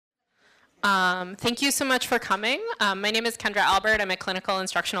Thank you so much for coming. My name is Kendra Albert. I'm a clinical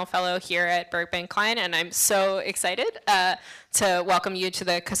instructional fellow here at Berkman Klein, and I'm so excited to welcome you to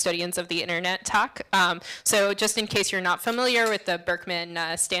the Custodians of the Internet talk. So just in case you're not familiar with the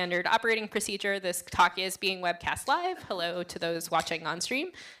Berkman standard operating procedure, this talk is being webcast live. Hello to those watching on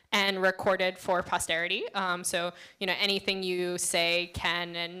stream. And recorded for posterity. So, anything you say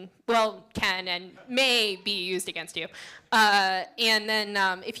can and may be used against you. And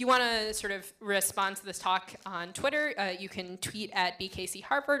then if you want to sort of respond to this talk on Twitter, you can tweet at BKC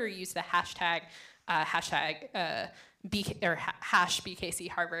Harvard or use the hashtag hash BKC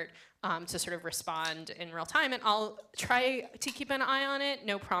Harvard to sort of respond in real time. And I'll try to keep an eye on it.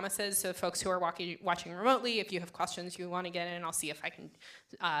 No promises. So folks who are watching remotely, if you have questions you want to get in, I'll see if I can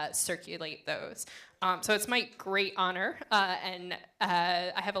circulate those. So it's my great honor, and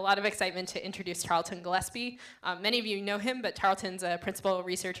I have a lot of excitement to introduce Tarleton Gillespie. Many of you know him, but Tarleton's a principal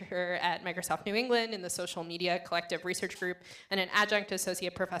researcher at Microsoft New England in the Social Media Collective Research Group and an adjunct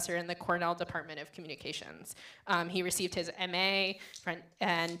associate professor in the Cornell Department of Communications. He received his MA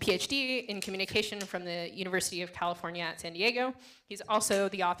and PhD in communication from the University of California at San Diego. He's also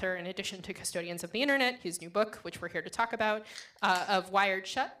the author, in addition to Custodians of the Internet, his new book, which we're here to talk about, of Wired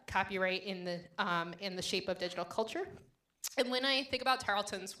Shut, Copyright in the Shape of Digital Culture. And when I think about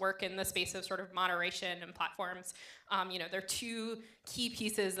Tarleton's work in the space of sort of moderation and platforms, there are two key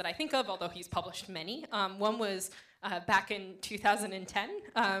pieces that I think of, although he's published many. One was back in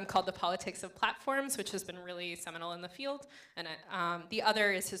 2010 called The Politics of Platforms, which has been really seminal in the field. And the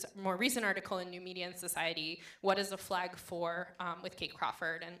other is his more recent article in New Media and Society, What is a Flag For, with Kate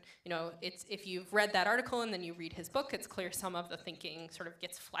Crawford. And if you've read that article and then you read his book, it's clear some of the thinking sort of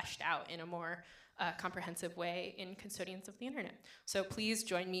gets fleshed out in a more comprehensive way in Custodians of the Internet. So please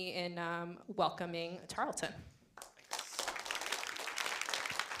join me in welcoming Tarleton.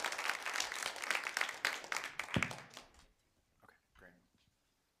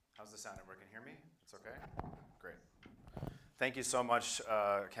 How's the sound? Everyone can hear me? It's okay? Great. Thank you so much,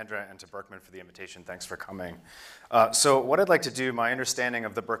 Kendra, and to Berkman for the invitation. Thanks for coming. So what I'd like to do, my understanding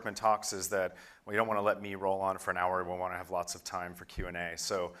of the Berkman talks is that you don't want to let me roll on for an hour. We want to have lots of time for Q&A.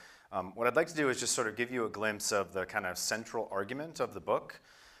 So what I'd like to do is just sort of give you a glimpse of the kind of central argument of the book.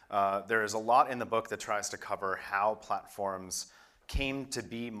 There is a lot in the book that tries to cover how platforms came to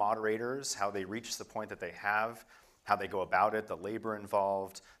be moderators, how they reached the point that they have, how they go about it, the labor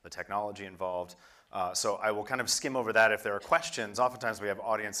involved, the technology involved. So I will kind of skim over that. If there are questions, oftentimes we have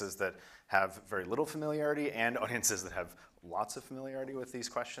audiences that have very little familiarity and audiences that have lots of familiarity with these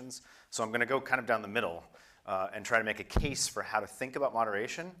questions. So I'm going to go kind of down the middle and try to make a case for how to think about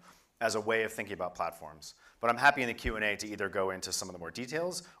moderation as a way of thinking about platforms. But I'm happy in the Q&A to either go into some of the more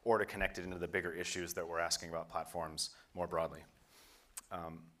details or to connect it into the bigger issues that we're asking about platforms more broadly.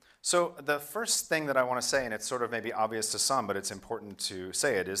 So the first thing that I want to say, and it's sort of maybe obvious to some, but it's important to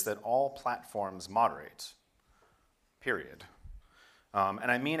say it, is that all platforms moderate, period.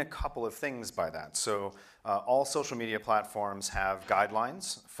 And I mean a couple of things by that. So all social media platforms have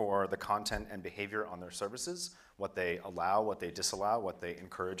guidelines for the content and behavior on their services, what they allow, what they disallow, what they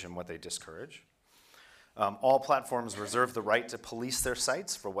encourage, and what they discourage. All platforms reserve the right to police their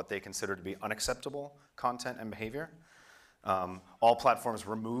sites for what they consider to be unacceptable content and behavior. All platforms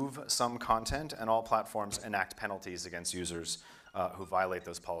remove some content, and all platforms enact penalties against users who violate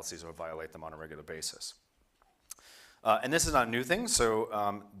those policies or violate them on a regular basis. And this is not a new thing,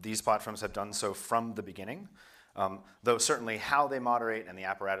 so these platforms have done so from the beginning, though certainly how they moderate and the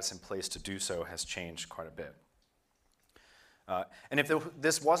apparatus in place to do so has changed quite a bit. And if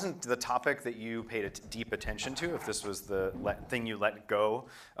this wasn't the topic that you paid deep attention to, if this was the thing you let go,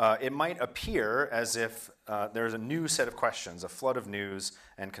 it might appear as if there's a new set of questions, a flood of news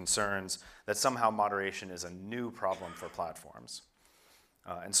and concerns that somehow moderation is a new problem for platforms.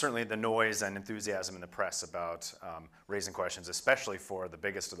 And certainly the noise and enthusiasm in the press about raising questions, especially for the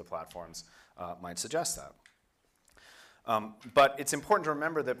biggest of the platforms, might suggest that. But it's important to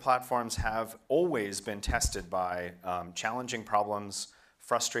remember that platforms have always been tested by challenging problems,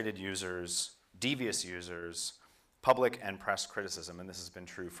 frustrated users, devious users, public and press criticism, and this has been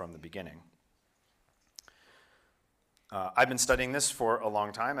true from the beginning. I've been studying this for a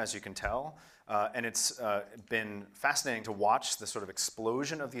long time, as you can tell, and it's been fascinating to watch the sort of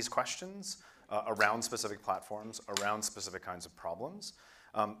explosion of these questions around specific platforms, around specific kinds of problems.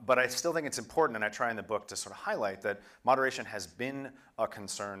 But I still think it's important, and I try in the book to sort of highlight that moderation has been a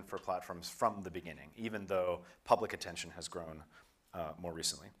concern for platforms from the beginning, even though public attention has grown more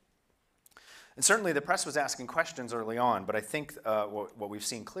recently. And certainly the press was asking questions early on, but I think what we've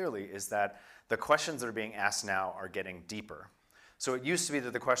seen clearly is that the questions that are being asked now are getting deeper. So it used to be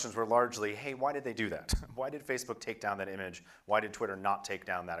that the questions were largely, hey, why did they do that? Why did Facebook take down that image? Why did Twitter not take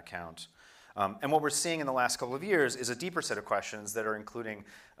down that account? And what we're seeing in the last couple of years is a deeper set of questions that are including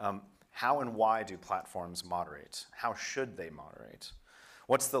how and why do platforms moderate? How should they moderate?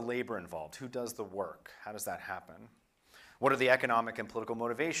 What's the labor involved? Who does the work? How does that happen? What are the economic and political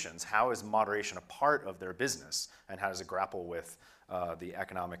motivations? How is moderation a part of their business? And how does it grapple with the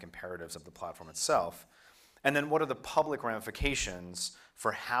economic imperatives of the platform itself? And then what are the public ramifications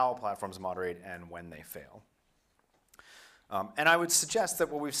for how platforms moderate and when they fail? And I would suggest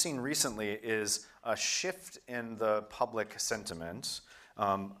that what we've seen recently is a shift in the public sentiment.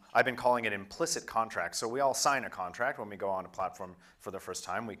 I've been calling it implicit contracts. So we all sign a contract when we go on a platform for the first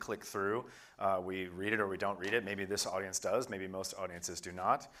time. We click through, we read it or we don't read it. Maybe this audience does, maybe most audiences do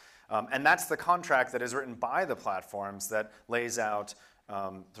not. And that's the contract that is written by the platforms that lays out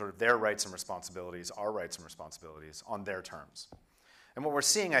sort of their rights and responsibilities, our rights and responsibilities on their terms. And what we're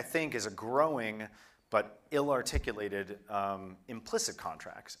seeing, I think, is a growing but ill-articulated implicit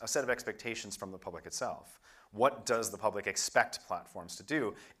contract, a set of expectations from the public itself. What does the public expect platforms to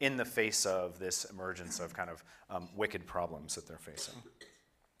do in the face of this emergence of kind of wicked problems that they're facing?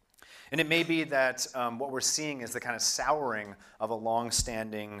 And it may be that what we're seeing is the kind of souring of a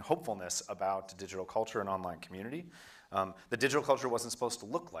long-standing hopefulness about digital culture and online community. The digital culture wasn't supposed to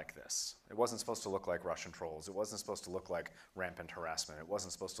look like this. It wasn't supposed to look like Russian trolls. It wasn't supposed to look like rampant harassment. It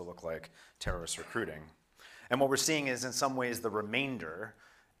wasn't supposed to look like terrorist recruiting. And what we're seeing is, in some ways, the remainder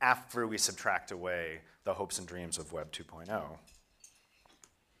after we subtract away the hopes and dreams of Web 2.0.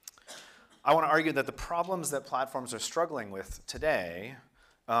 I want to argue that the problems that platforms are struggling with today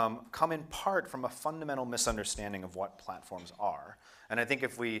come in part from a fundamental misunderstanding of what platforms are. And I think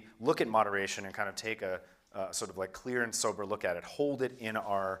if we look at moderation and kind of take a sort of like clear and sober look at it, hold it in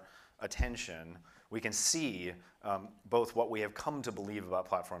our attention, we can see both what we have come to believe about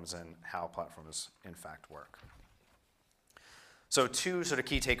platforms and how platforms in fact work. So two sort of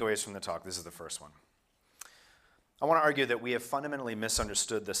key takeaways from the talk. This is the first one. I want to argue that we have fundamentally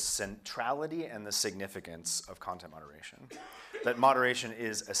misunderstood the centrality and the significance of content moderation. That moderation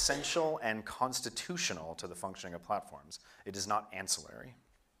is essential and constitutional to the functioning of platforms. It is not ancillary.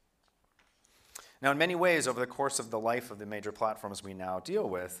 Now, in many ways, over the course of the life of the major platforms we now deal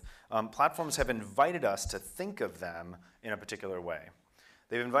with, platforms have invited us to think of them in a particular way.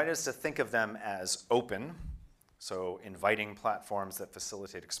 They've invited us to think of them as open, so inviting platforms that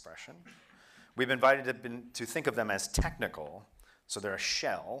facilitate expression. We've invited to think of them as technical, so they're a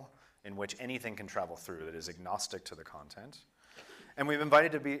shell in which anything can travel through that is agnostic to the content. And we've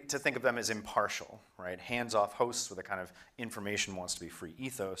invited to think of them as impartial, right? Hands-off hosts with a kind of information wants to be free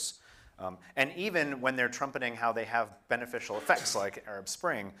ethos. And even when they're trumpeting how they have beneficial effects like Arab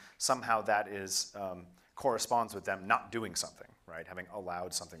Spring, somehow that is, corresponds with them not doing something, right? Having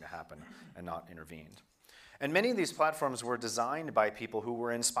allowed something to happen and not intervened. And many of these platforms were designed by people who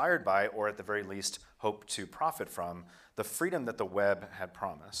were inspired by, or at the very least hoped to profit from, the freedom that the web had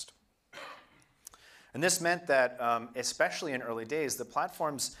promised. And this meant that, especially in early days, the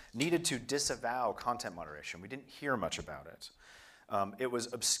platforms needed to disavow content moderation. We didn't hear much about it. It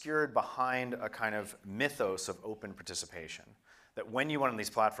was obscured behind a kind of mythos of open participation. That when you went on these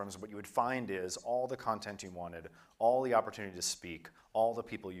platforms, what you would find is all the content you wanted, all the opportunity to speak, all the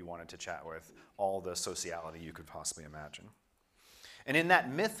people you wanted to chat with, all the sociality you could possibly imagine. And in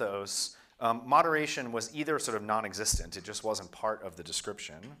that mythos, moderation was either sort of non-existent, it just wasn't part of the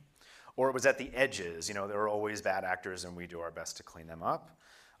description, or it was at the edges, you know, there were always bad actors and we do our best to clean them up,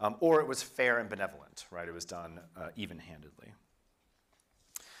 or it was fair and benevolent, right? It was done even-handedly.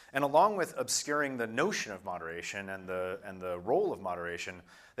 And along with obscuring the notion of moderation and the role of moderation,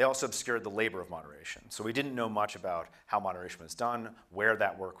 they also obscured the labor of moderation. So we didn't know much about how moderation was done, where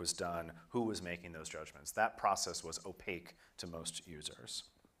that work was done, who was making those judgments. That process was opaque to most users.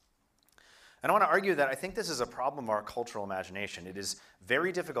 And I want to argue that I think this is a problem of our cultural imagination. It is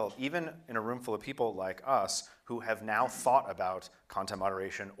very difficult, even in a room full of people like us, who have now thought about content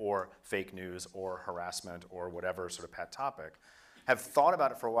moderation or fake news or harassment or whatever sort of pet topic, have thought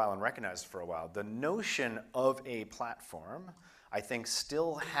about it for a while and recognized it for a while. The notion of a platform, I think,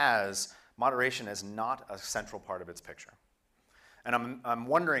 still has moderation as not a central part of its picture. And I'm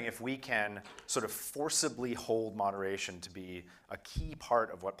wondering if we can sort of forcibly hold moderation to be a key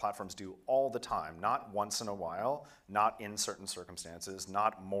part of what platforms do all the time, not once in a while, not in certain circumstances,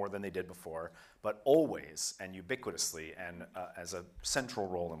 not more than they did before, but always and ubiquitously and as a central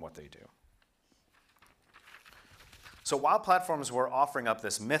role in what they do. So while platforms were offering up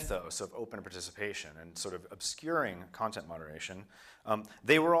this mythos of open participation and sort of obscuring content moderation,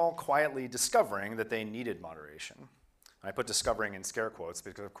 they were all quietly discovering that they needed moderation. I put discovering in scare quotes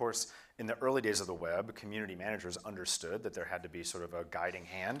because, of course, in the early days of the web, community managers understood that there had to be sort of a guiding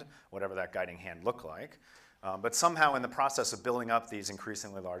hand, whatever that guiding hand looked like. But somehow in the process of building up these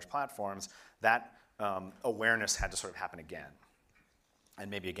increasingly large platforms, that awareness had to sort of happen again, and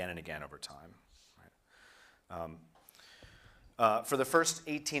maybe again and again over time. Right? For the first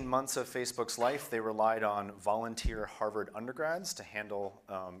 18 months of Facebook's life, they relied on volunteer Harvard undergrads to handle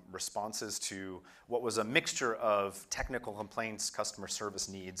responses to what was a mixture of technical complaints, customer service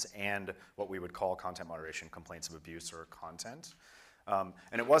needs, and what we would call content moderation complaints of abuse or content. And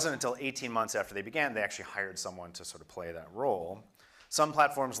it wasn't until 18 months after they began, they actually hired someone to sort of play that role. Some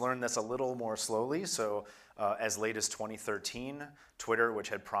platforms learned this a little more slowly, so as late as 2013, Twitter, which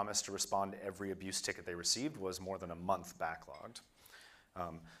had promised to respond to every abuse ticket they received, was more than a month backlogged.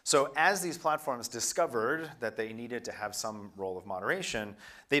 So as these platforms discovered that they needed to have some role of moderation,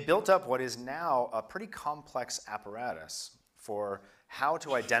 they built up what is now a pretty complex apparatus for how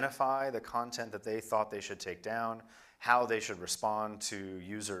to identify the content that they thought they should take down, how they should respond to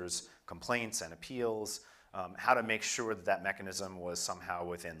users' complaints and appeals, how to make sure that that mechanism was somehow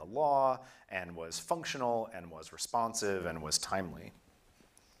within the law and was functional and was responsive and was timely.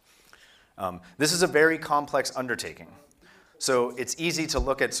 This is a very complex undertaking. So it's easy to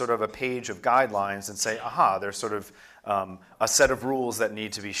look at sort of a page of guidelines and say, aha, there's sort of a set of rules that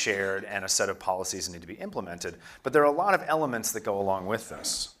need to be shared and a set of policies that need to be implemented. But there are a lot of elements that go along with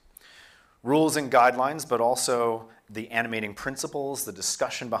this. Rules and guidelines, but also the animating principles, the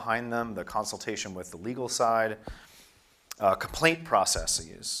discussion behind them, the consultation with the legal side, complaint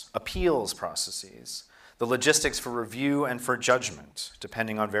processes, appeals processes, the logistics for review and for judgment,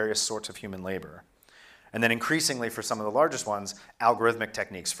 depending on various sorts of human labor. And then increasingly, for some of the largest ones, algorithmic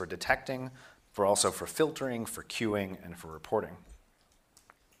techniques for detecting, also for filtering, for queuing, and for reporting.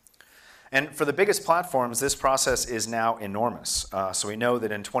 And for the biggest platforms, this process is now enormous. So we know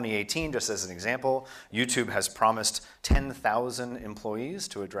that in 2018, just as an example, YouTube has promised 10,000 employees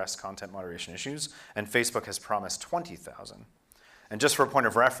to address content moderation issues, and Facebook has promised 20,000. And just for a point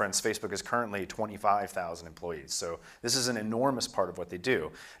of reference, Facebook is currently 25,000 employees. So this is an enormous part of what they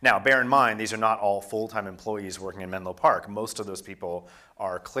do. Now, bear in mind, these are not all full-time employees working in Menlo Park. Most of those people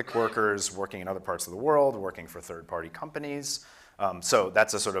are click workers working in other parts of the world, working for third-party companies. So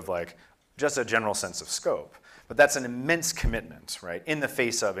that's a sort of like just a general sense of scope. But that's an immense commitment, right, in the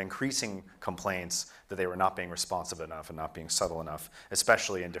face of increasing complaints that they were not being responsive enough and not being subtle enough,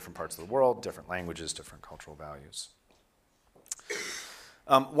 especially in different parts of the world, different languages, different cultural values.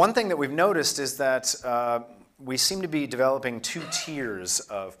 One thing that we've noticed is that we seem to be developing two tiers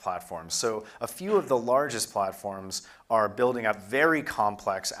of platforms. So a few of the largest platforms are building up very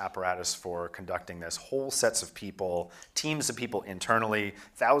complex apparatus for conducting this, whole sets of people, teams of people internally,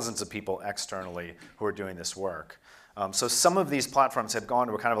 thousands of people externally who are doing this work. So some of these platforms have gone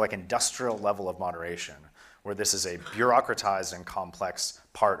to a kind of like industrial level of moderation, where this is a bureaucratized and complex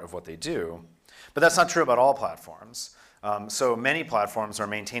part of what they do. But that's not true about all platforms. So many platforms are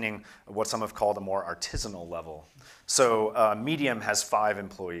maintaining what some have called a more artisanal level. So Medium has 5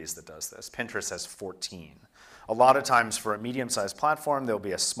 employees that does this. Pinterest has 14. A lot of times for a medium-sized platform, there'll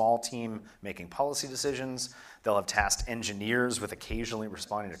be a small team making policy decisions. They'll have tasked engineers with occasionally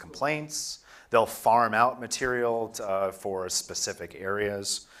responding to complaints. They'll farm out material for specific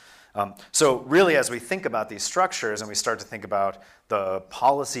areas. So really, as we think about these structures and we start to think about the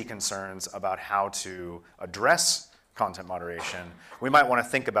policy concerns about how to address content moderation, we might want to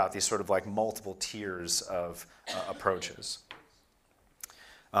think about these sort of like multiple tiers of approaches.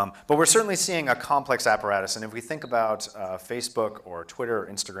 But we're certainly seeing a complex apparatus, and if we think about Facebook or Twitter,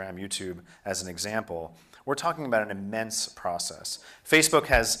 Instagram, YouTube as an example, we're talking about an immense process. Facebook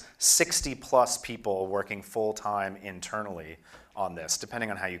has 60 plus people working full-time internally on this, depending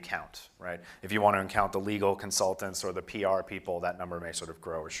on how you count, right? If you want to count the legal consultants or the PR people, that number may sort of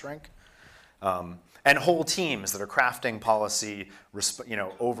grow or shrink. And whole teams that are crafting policy,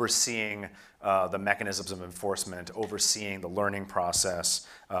 overseeing the mechanisms of enforcement, overseeing the learning process,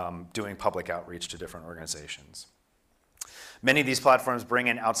 doing public outreach to different organizations. Many of these platforms bring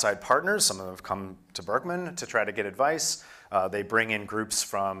in outside partners. Some of them have come to Berkman to try to get advice. They bring in groups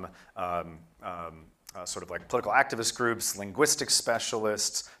from sort of like political activist groups, linguistic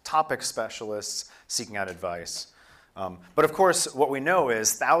specialists, topic specialists seeking out advice. But of course, what we know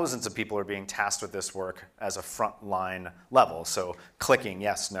is thousands of people are being tasked with this work as a frontline level. So clicking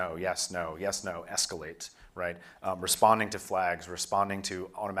yes, no, yes, no, yes, no, escalate, right? Responding to flags, responding to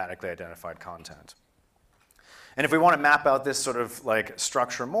automatically identified content. And if we want to map out this sort of like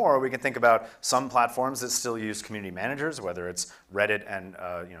structure more, we can think about some platforms that still use community managers, whether it's Reddit and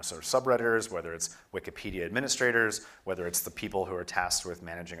sort of subredditors, whether it's Wikipedia administrators, whether it's the people who are tasked with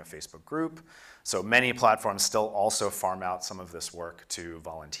managing a Facebook group. So many platforms still also farm out some of this work to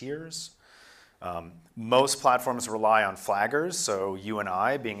volunteers. Most platforms rely on flaggers, so you and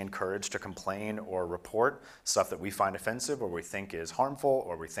I being encouraged to complain or report stuff that we find offensive or we think is harmful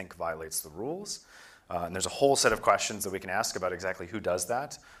or we think violates the rules. And there's a whole set of questions that we can ask about exactly who does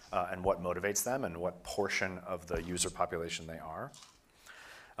that and what motivates them and what portion of the user population they are.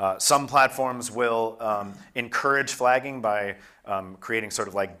 Some platforms will encourage flagging by creating sort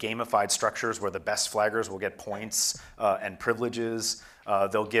of like gamified structures where the best flaggers will get points and privileges.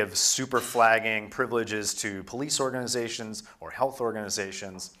 They'll give super flagging privileges to police organizations or health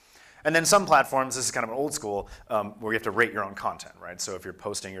organizations. And then some platforms, this is kind of an old school, where you have to rate your own content, right? So if you're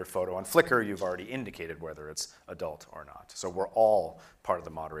posting your photo on Flickr, you've already indicated whether it's adult or not. So we're all part of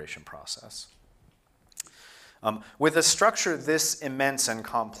the moderation process. With a structure this immense and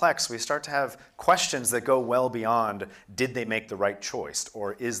complex, we start to have questions that go well beyond, did they make the right choice,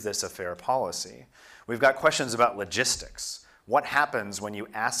 or is this a fair policy? We've got questions about logistics. What happens when you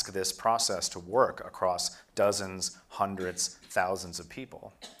ask this process to work across dozens, hundreds, thousands of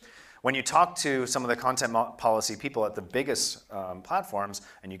people? When you talk to some of the content policy people at the biggest platforms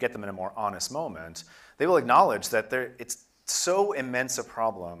and you get them in a more honest moment, they will acknowledge that it's so immense a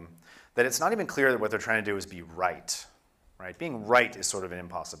problem that it's not even clear that what they're trying to do is be right, right? Being right is sort of an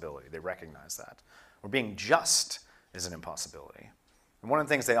impossibility. They recognize that. Or being just is an impossibility. And one of the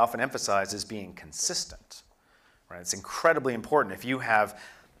things they often emphasize is being consistent, right? It's incredibly important. If you have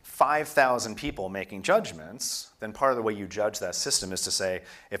 5,000 people making judgments, then part of the way you judge that system is to say,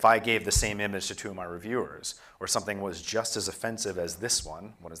 if I gave the same image to two of my reviewers, or something was just as offensive as this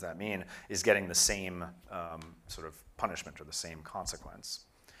one, what does that mean? Is getting the same sort of punishment or the same consequence.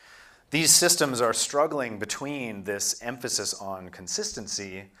 These systems are struggling between this emphasis on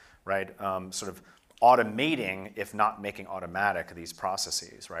consistency, right, sort of automating, if not making automatic, these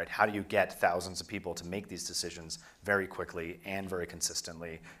processes, right? How do you get thousands of people to make these decisions very quickly and very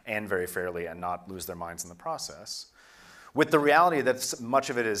consistently and very fairly and not lose their minds in the process? With the reality that much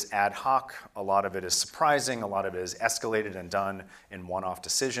of it is ad hoc, a lot of it is surprising, a lot of it is escalated and done in one-off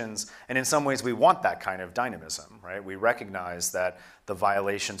decisions, and in some ways we want that kind of dynamism, right? We recognize that the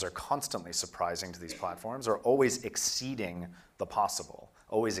violations are constantly surprising to these platforms, or always exceeding the possible,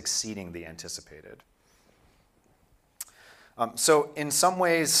 always exceeding the anticipated. So in some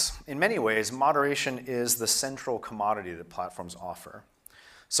ways, in many ways, moderation is the central commodity that platforms offer.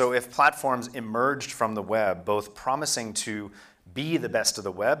 So if platforms emerged from the web, both promising to be the best of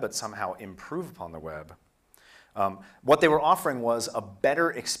the web, but somehow improve upon the web, what they were offering was a better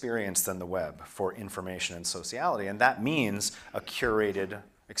experience than the web for information and sociality. And that means a curated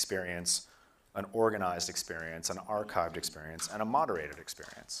experience, an organized experience, an archived experience, and a moderated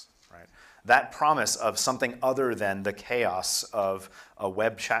experience, right? That promise of something other than the chaos of a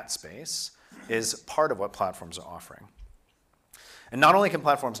web chat space is part of what platforms are offering. And not only can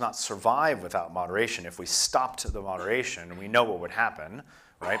platforms not survive without moderation, if we stopped the moderation, we know what would happen,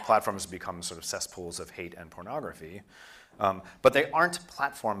 right? Platforms become sort of cesspools of hate and pornography, but they aren't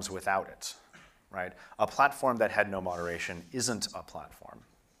platforms without it, right? A platform that had no moderation isn't a platform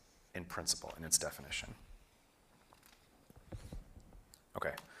in principle, in its definition.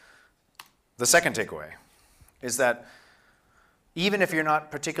 Okay. The second takeaway is that even if you're not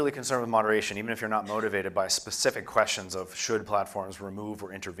particularly concerned with moderation, even if you're not motivated by specific questions of should platforms remove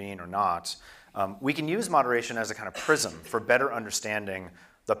or intervene or not, we can use moderation as a kind of prism for better understanding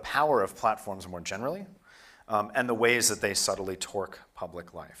the power of platforms more generally and the ways that they subtly torque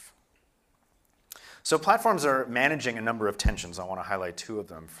public life. So platforms are managing a number of tensions. I want to highlight two of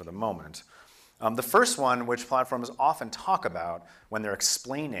them for the moment. The first one, which platforms often talk about when they're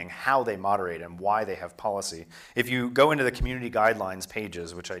explaining how they moderate and why they have policy. If you go into the community guidelines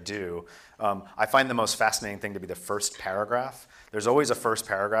pages, which I do, I find the most fascinating thing to be the first paragraph. There's always a first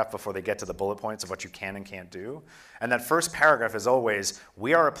paragraph before they get to the bullet points of what you can and can't do. And that first paragraph is always,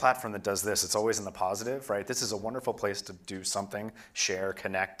 we are a platform that does this. It's always in the positive, right? This is a wonderful place to do something, share,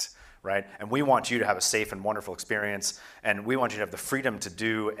 connect, right? And we want you to have a safe and wonderful experience, and we want you to have the freedom to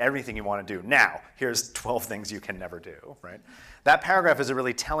do everything you want to do. Now, here's 12 things you can never do, right? That paragraph is a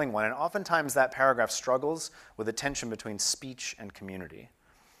really telling one, and oftentimes that paragraph struggles with the tension between speech and community.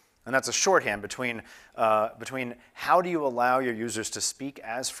 And that's a shorthand between how do you allow your users to speak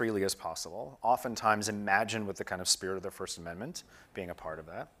as freely as possible, oftentimes imagined with the kind of spirit of the First Amendment being a part of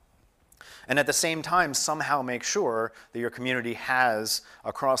that, And at the same time, somehow make sure that your community has,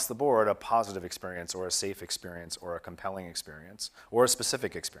 across the board, a positive experience or a safe experience or a compelling experience or a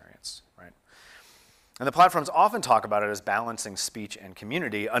specific experience, right? And the platforms often talk about it as balancing speech and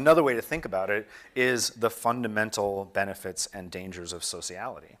community. Another way to think about it is the fundamental benefits and dangers of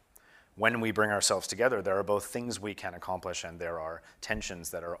sociality. When we bring ourselves together, there are both things we can accomplish and there are tensions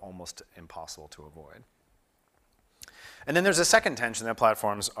that are almost impossible to avoid. And then there's a second tension that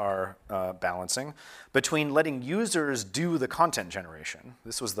platforms are balancing between letting users do the content generation.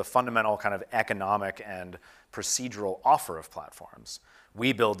 This was the fundamental kind of economic and procedural offer of platforms.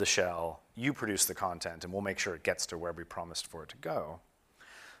 We build the shell, you produce the content, and we'll make sure it gets to where we promised for it to go.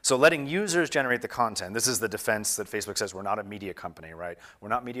 So letting users generate the content, this is the defense that Facebook says we're not a media company, right? We're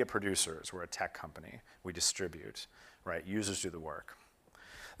not media producers, we're a tech company. We distribute, right? Users do the work.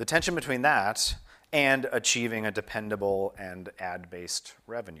 The tension between that and achieving a dependable and ad-based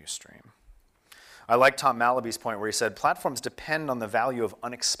revenue stream. I like Tom Malaby's point where he said platforms depend on the value of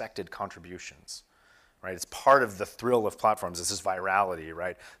unexpected contributions. Right? It's part of the thrill of platforms. This is virality,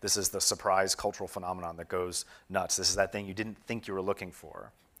 right? This is the surprise cultural phenomenon that goes nuts. This is that thing you didn't think you were looking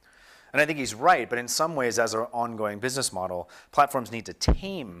for. And I think he's right, but in some ways, as our ongoing business model, platforms need to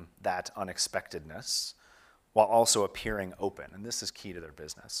tame that unexpectedness while also appearing open, and this is key to their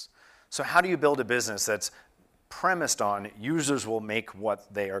business. So how do you build a business that's premised on users will make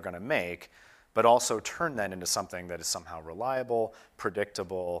what they are going to make, but also turn that into something that is somehow reliable,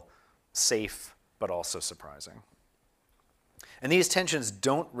 predictable, safe, but also surprising? And these tensions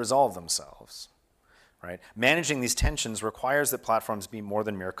don't resolve themselves, right? Managing these tensions requires that platforms be more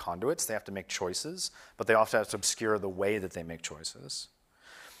than mere conduits. They have to make choices, but they often have to obscure the way that they make choices.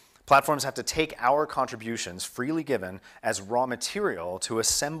 Platforms have to take our contributions, freely given, as raw material to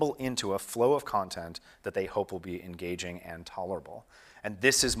assemble into a flow of content that they hope will be engaging and tolerable. And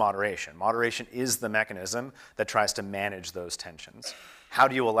this is moderation. Moderation is the mechanism that tries to manage those tensions. How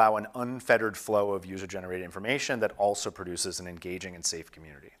do you allow an unfettered flow of user-generated information that also produces an engaging and safe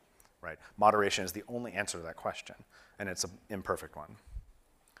community? Right? Moderation is the only answer to that question, and it's an imperfect one.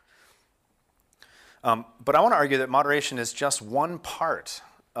 But I want to argue that moderation is just one part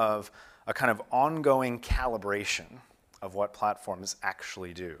of a kind of ongoing calibration of what platforms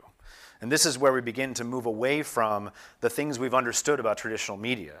actually do. And this is where we begin to move away from the things we've understood about traditional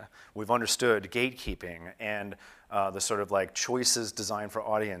media. We've understood gatekeeping and the sort of like choices designed for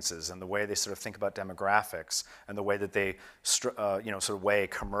audiences and the way they sort of think about demographics and the way that they sort of weigh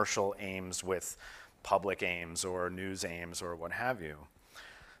commercial aims with public aims or news aims or what have you.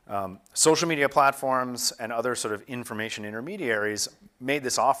 Social media platforms and other sort of information intermediaries made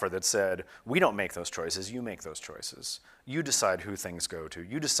this offer that said, we don't make those choices, you make those choices. You decide who things go to,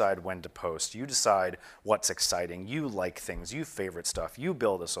 you decide when to post, you decide what's exciting, you like things, you favorite stuff, you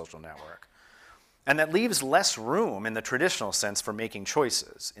build a social network. And that leaves less room in the traditional sense for making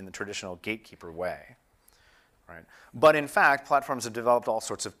choices in the traditional gatekeeper way. Right? But in fact, platforms have developed all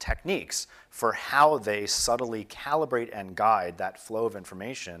sorts of techniques for how they subtly calibrate and guide that flow of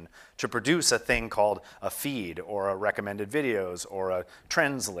information to produce a thing called a feed or a recommended videos or a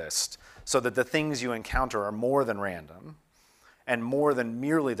trends list, so that the things you encounter are more than random and more than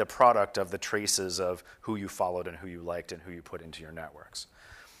merely the product of the traces of who you followed and who you liked and who you put into your networks.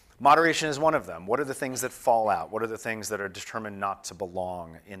 Moderation is one of them. What are the things that fall out? What are the things that are determined not to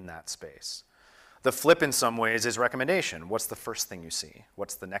belong in that space? The flip in some ways is recommendation. What's the first thing you see?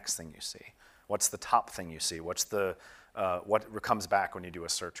 What's the next thing you see? What's the top thing you see? What's the, what comes back when you do a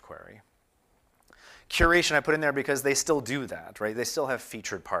search query? Curation I put in there because they still do that, right? They still have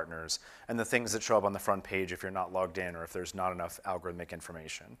featured partners and the things that show up on the front page if you're not logged in or if there's not enough algorithmic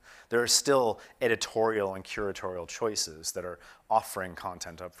information. There are still editorial and curatorial choices that are offering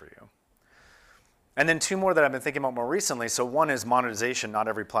content up for you. And then two more that I've been thinking about more recently. So one is monetization. Not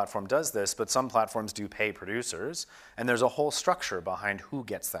every platform does this, but some platforms do pay producers. And there's a whole structure behind who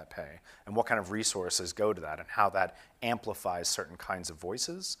gets that pay and what kind of resources go to that and how that amplifies certain kinds of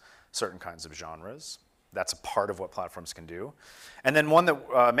voices, certain kinds of genres. That's a part of what platforms can do. And then one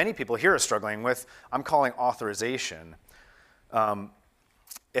that many people here are struggling with, I'm calling authorization.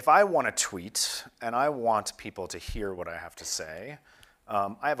 If I want to tweet and I want people to hear what I have to say,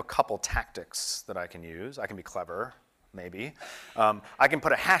 I have a couple tactics that I can use. I can be clever, maybe. I can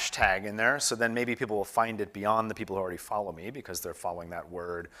put a hashtag in there, so then maybe people will find it beyond the people who already follow me because they're following that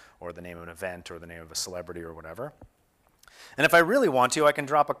word or the name of an event or the name of a celebrity or whatever. And if I really want to, I can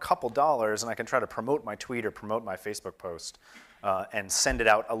drop a couple dollars and I can try to promote my tweet or promote my Facebook post and send it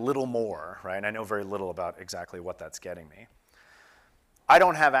out a little more, right? I know very little about exactly what that's getting me. I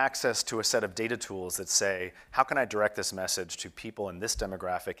don't have access to a set of data tools that say, how can I direct this message to people in this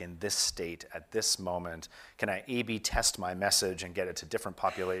demographic, in this state, at this moment? Can I A/B test my message and get it to different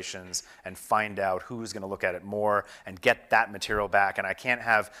populations and find out who's going to look at it more and get that material back? And I can't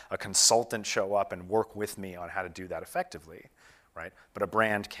have a consultant show up and work with me on how to do that effectively, right? But a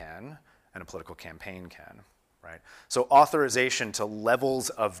brand can, and a political campaign can, right? So authorization to levels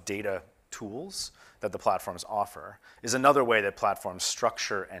of data tools that the platforms offer is another way that platforms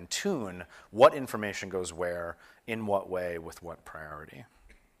structure and tune what information goes where, in what way, with what priority.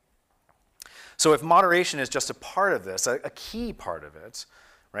 So if moderation is just a part of this, a key part of it,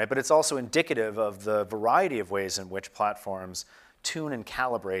 right, but it's also indicative of the variety of ways in which platforms tune and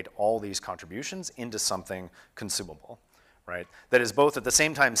calibrate all these contributions into something consumable, right, that is both at the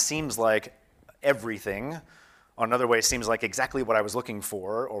same time seems like everything, another way seems like exactly what I was looking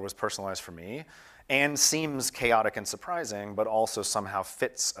for or was personalized for me, and seems chaotic and surprising, but also somehow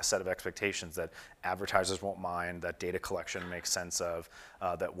fits a set of expectations that advertisers won't mind, that data collection makes sense of,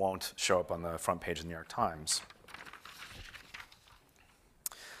 that won't show up on the front page of the New York Times.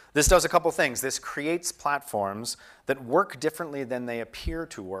 This does a couple things. This creates platforms that work differently than they appear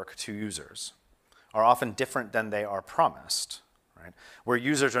to work to users, are often different than they are promised, right? Where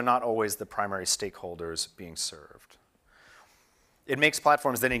users are not always the primary stakeholders being served. It makes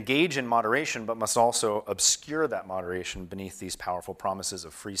platforms that engage in moderation but must also obscure that moderation beneath these powerful promises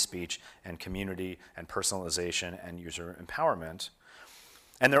of free speech and community and personalization and user empowerment.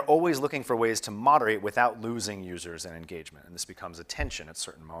 And they're always looking for ways to moderate without losing users and engagement, and this becomes a tension at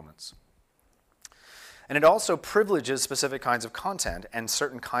certain moments. And it also privileges specific kinds of content and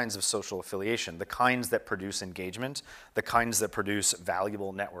certain kinds of social affiliation, the kinds that produce engagement, the kinds that produce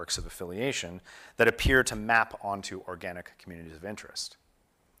valuable networks of affiliation that appear to map onto organic communities of interest.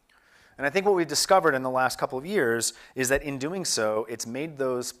 And I think what we've discovered in the last couple of years is that in doing so, it's made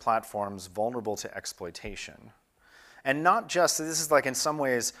those platforms vulnerable to exploitation. And not just, this is like in some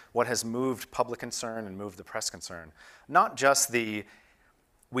ways what has moved public concern and moved the press concern, not just the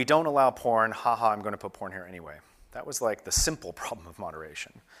we don't allow porn, haha, I'm going to put porn here anyway. That was like the simple problem of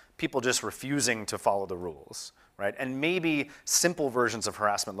moderation. People just refusing to follow the rules, right? And maybe simple versions of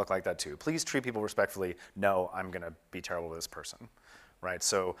harassment look like that too. Please treat people respectfully. No, I'm going to be terrible with this person, right?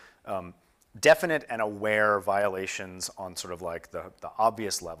 So definite and aware violations on sort of like the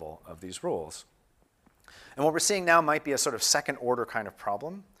obvious level of these rules. And what we're seeing now might be a sort of second order kind of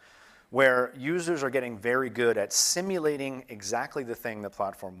problem, where users are getting very good at simulating exactly the thing the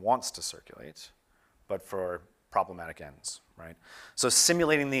platform wants to circulate, but for problematic ends, right? So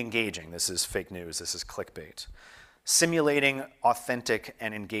simulating the engaging, this is fake news, this is clickbait. Simulating authentic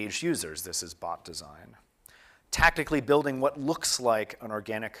and engaged users, this is bot design. Tactically building what looks like an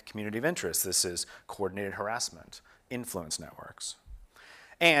organic community of interest, this is coordinated harassment, influence networks.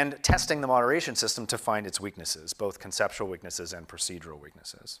 And testing the moderation system to find its weaknesses, both conceptual weaknesses and procedural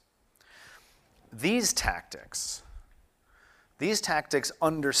weaknesses. These tactics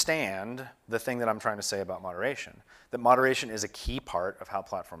understand the thing that I'm trying to say about moderation, that moderation is a key part of how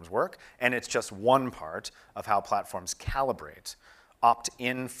platforms work, and it's just one part of how platforms calibrate, opt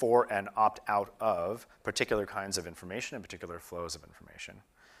in for and opt out of particular kinds of information and particular flows of information,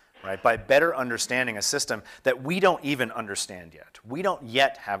 right? By better understanding a system that we don't even understand yet. We don't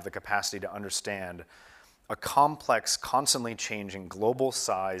yet have the capacity to understand a complex, constantly changing,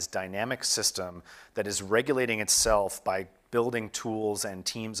 global-sized, dynamic system that is regulating itself by building tools and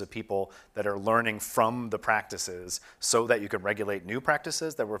teams of people that are learning from the practices so that you can regulate new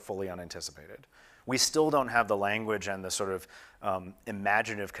practices that were fully unanticipated. We still don't have the language and the sort of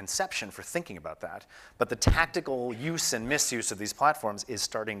imaginative conception for thinking about that, but the tactical use and misuse of these platforms is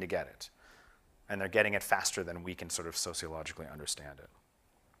starting to get it, and they're getting it faster than we can sort of sociologically understand it.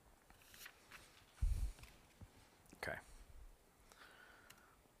 Okay.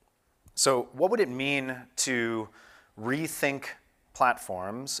 So what would it mean to rethink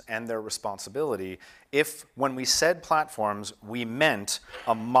platforms and their responsibility if, when we said platforms, we meant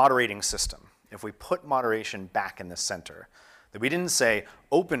a moderating system? If we put moderation back in the center, that we didn't say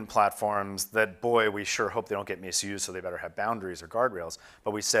open platforms that, boy, we sure hope they don't get misused, so they better have boundaries or guardrails,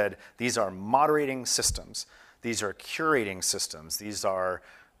 but we said these are moderating systems, these are curating systems, these are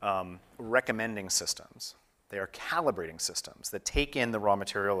recommending systems. They are calibrating systems that take in the raw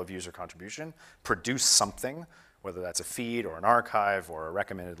material of user contribution, produce something, whether that's a feed or an archive or a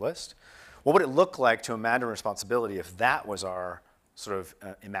recommended list. What would it look like to imagine responsibility if that was our sort of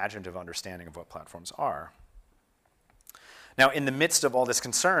imaginative understanding of what platforms are? Now, in the midst of all this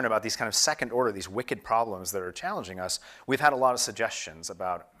concern about these kind of second order, these wicked problems that are challenging us, we've had a lot of suggestions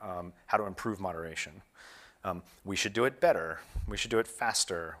about how to improve moderation. We should do it better. We should do it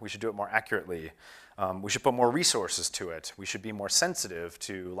faster. We should do it more accurately. We should put more resources to it. We should be more sensitive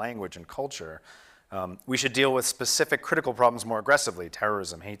to language and culture. We should deal with specific critical problems more aggressively,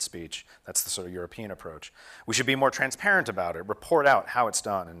 terrorism, hate speech. That's the sort of European approach. We should be more transparent about it, report out how it's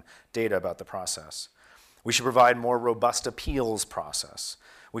done and data about the process. We should provide more robust appeals process.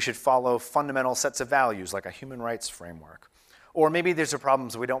 We should follow fundamental sets of values like a human rights framework. Or maybe these are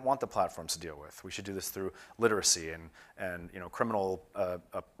problems we don't want the platforms to deal with. We should do this through literacy and criminal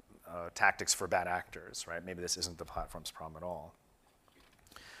tactics for bad actors, right? Maybe this isn't the platform's problem at all.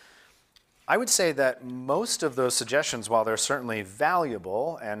 I would say that most of those suggestions, while they're certainly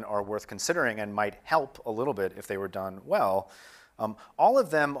valuable and are worth considering and might help a little bit if they were done well, all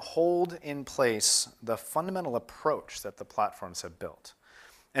of them hold in place the fundamental approach that the platforms have built.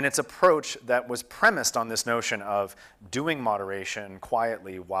 And it's an approach that was premised on this notion of doing moderation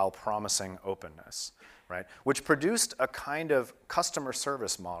quietly while promising openness, right? Which produced a kind of customer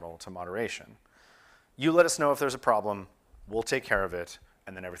service model to moderation. You let us know if there's a problem, we'll take care of it,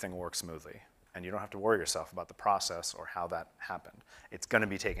 and then everything will work smoothly. And you don't have to worry yourself about the process or how that happened. It's going to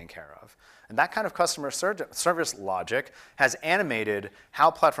be taken care of. And that kind of customer service logic has animated how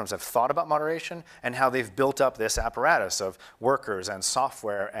platforms have thought about moderation and how they've built up this apparatus of workers and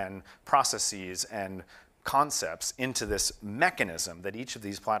software and processes and concepts into this mechanism that each of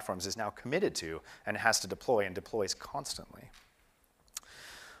these platforms is now committed to and has to deploy and deploys constantly.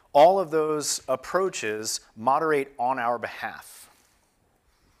 All of those approaches moderate on our behalf.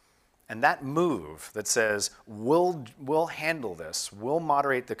 And that move that says, we'll handle this, we'll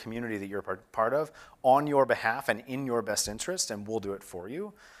moderate the community that you're part of on your behalf and in your best interest, and we'll do it for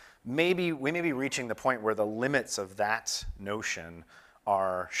you, we may be reaching the point where the limits of that notion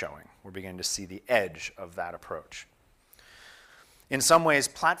are showing. We're beginning to see the edge of that approach. In some ways,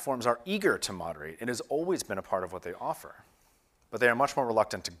 platforms are eager to moderate. It has always been a part of what they offer. But they are much more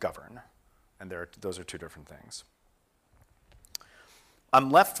reluctant to govern. And those are two different things. I'm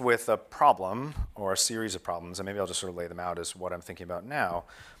left with a problem, or a series of problems, and maybe I'll just sort of lay them out as what I'm thinking about now,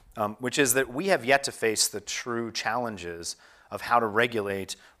 which is that we have yet to face the true challenges of how to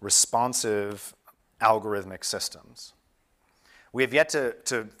regulate responsive algorithmic systems. We have yet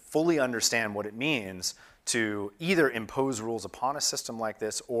to fully understand what it means to either impose rules upon a system like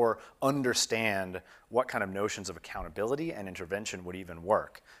this or understand what kind of notions of accountability and intervention would even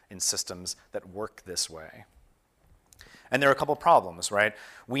work in systems that work this way. And there are a couple problems, right?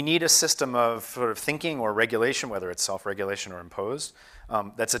 We need a system of sort of thinking or regulation, whether it's self-regulation or imposed,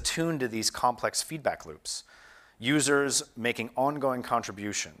 that's attuned to these complex feedback loops. Users making ongoing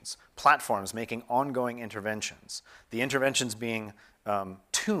contributions, platforms making ongoing interventions, the interventions being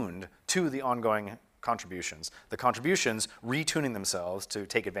tuned to the ongoing contributions, the contributions retuning themselves to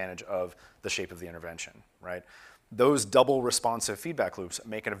take advantage of the shape of the intervention, right? Those double responsive feedback loops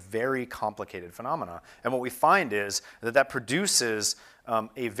make it a very complicated phenomena. And what we find is that produces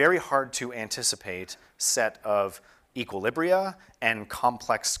a very hard to anticipate set of equilibria and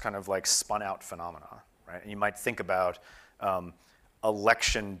complex kind of like spun out phenomena, right? And you might think about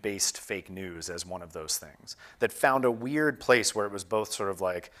election-based fake news as one of those things that found a weird place where it was both sort of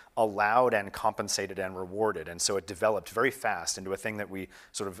like allowed and compensated and rewarded. And so it developed very fast into a thing that we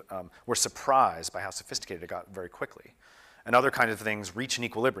sort of were surprised by how sophisticated it got very quickly. And other kinds of things reach an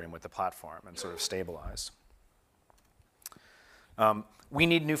equilibrium with the platform and sort of stabilize. We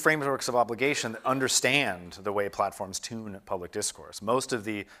need new frameworks of obligation that understand the way platforms tune public discourse. Most of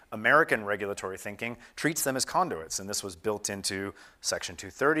the American regulatory thinking treats them as conduits, and this was built into Section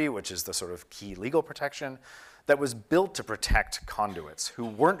 230, which is the sort of key legal protection that was built to protect conduits who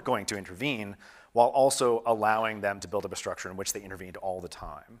weren't going to intervene while also allowing them to build up a structure in which they intervened all the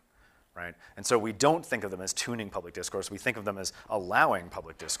time, right? And so we don't think of them as tuning public discourse. We think of them as allowing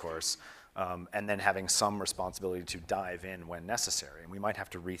public discourse, and then having some responsibility to dive in when necessary. And we might have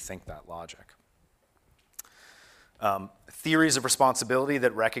to rethink that logic. Theories of responsibility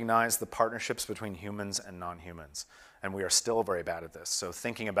that recognize the partnerships between humans and non-humans. And we are still very bad at this. So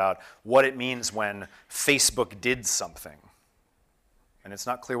thinking about what it means when Facebook did something. And it's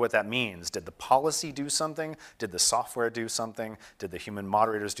not clear what that means. Did the policy do something? Did the software do something? Did the human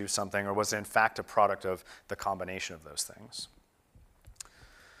moderators do something? Or was it in fact a product of the combination of those things?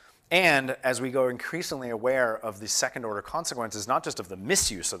 And as we go increasingly aware of the second order consequences, not just of the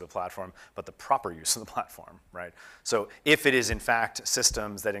misuse of the platform, but the proper use of the platform, right? So if it is in fact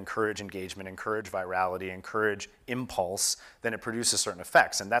systems that encourage engagement, encourage virality, encourage impulse, then it produces certain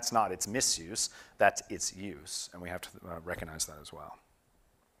effects. And that's not its misuse, that's its use. And we have to recognize that as well.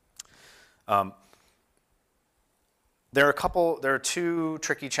 There are two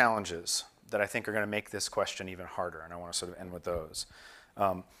tricky challenges that I think are going to make this question even harder, and I want to sort of end with those.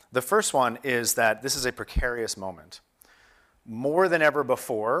 The first one is that this is a precarious moment. More than ever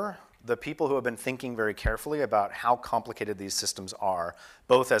before, the people who have been thinking very carefully about how complicated these systems are,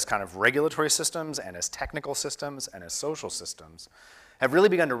 both as kind of regulatory systems and as technical systems and as social systems, have really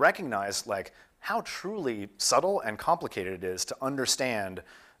begun to recognize like how truly subtle and complicated it is to understand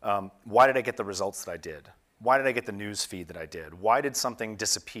why did I get the results that I did? Why did I get the news feed that I did? Why did something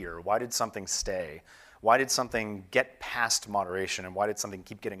disappear? Why did something stay? Why did something get past moderation, and why did something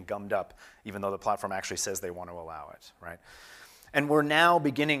keep getting gummed up even though the platform actually says they want to allow it, right? And we're now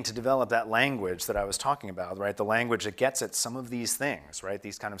beginning to develop that language that I was talking about, right? The language that gets at some of these things, right?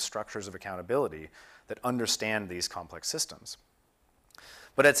 These kind of structures of accountability that understand these complex systems.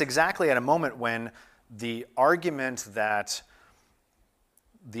 But it's exactly at a moment when the argument that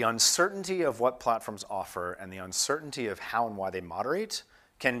the uncertainty of what platforms offer and the uncertainty of how and why they moderate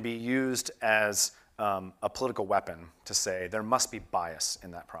can be used as a political weapon to say there must be bias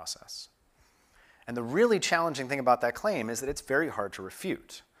in that process. And the really challenging thing about that claim is that it's very hard to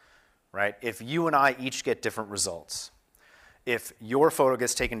refute, right? If you and I each get different results, if your photo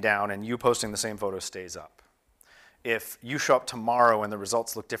gets taken down and you posting the same photo stays up, if you show up tomorrow and the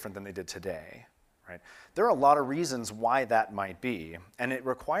results look different than they did today, right? There are a lot of reasons why that might be, and it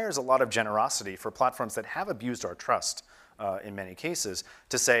requires a lot of generosity for platforms that have abused our trust in many cases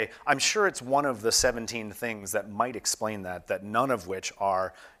to say, I'm sure it's one of the 17 things that might explain that none of which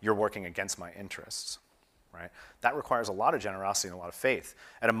are you're working against my interests, right? That requires a lot of generosity and a lot of faith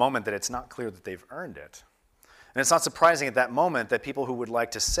at a moment that it's not clear that they've earned it. And it's not surprising at that moment that people who would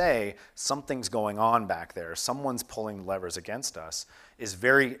like to say something's going on back there, someone's pulling levers against us, is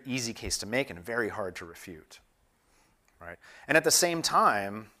very easy case to make and very hard to refute, right? And at the same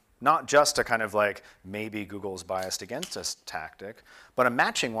time, not just a kind of like maybe Google's biased against us tactic, but a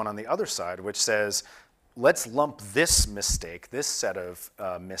matching one on the other side, which says, let's lump this mistake, this set of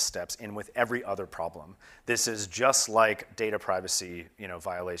missteps in with every other problem. This is just like data privacy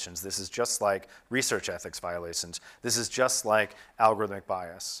violations. This is just like research ethics violations. This is just like algorithmic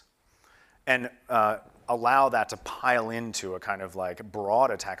bias. And allow that to pile into a kind of like broad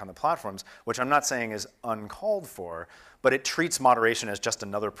attack on the platforms, which I'm not saying is uncalled for, but it treats moderation as just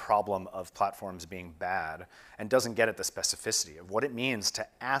another problem of platforms being bad and doesn't get at the specificity of what it means to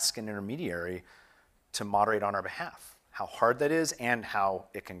ask an intermediary to moderate on our behalf, how hard that is and how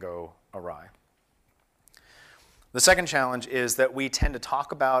it can go awry. The second challenge is that we tend to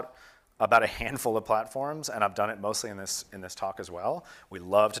talk about a handful of platforms, and I've done it mostly in this talk as well. We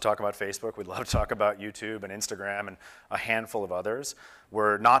love to talk about Facebook, we love to talk about YouTube and Instagram and a handful of others.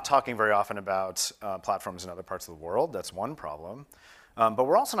 We're not talking very often about platforms in other parts of the world. That's one problem. But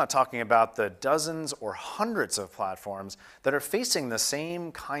we're also not talking about the dozens or hundreds of platforms that are facing the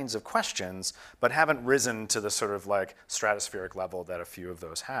same kinds of questions, but haven't risen to the sort of like stratospheric level that a few of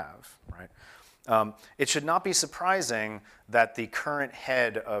those have, right? It should not be surprising that the current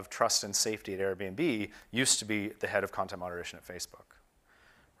head of trust and safety at Airbnb used to be the head of content moderation at Facebook,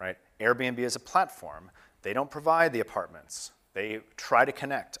 right? Airbnb is a platform. They don't provide the apartments. They try to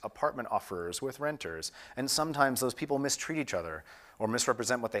connect apartment offerers with renters, and sometimes those people mistreat each other or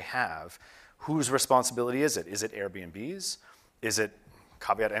misrepresent what they have. Whose responsibility is it? Is it Airbnb's? Is it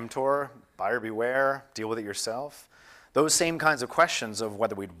caveat emptor, buyer beware, deal with it yourself? Those same kinds of questions of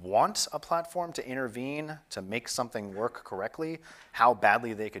whether we'd want a platform to intervene to make something work correctly, how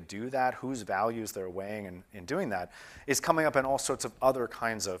badly they could do that, whose values they're weighing in doing that, is coming up in all sorts of other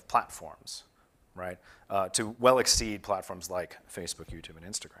kinds of platforms, right? To well exceed platforms like Facebook, YouTube, and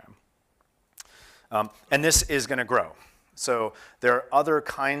Instagram. And this is going to grow. So there are other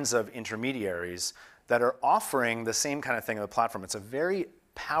kinds of intermediaries that are offering the same kind of thing on the platform. It's a very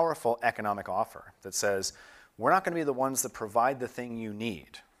powerful economic offer that says, we're not going to be the ones that provide the thing you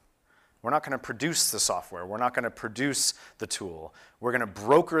need. We're not going to produce the software. We're not going to produce the tool. We're going to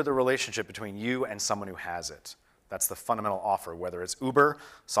broker the relationship between you and someone who has it. That's the fundamental offer, whether it's Uber,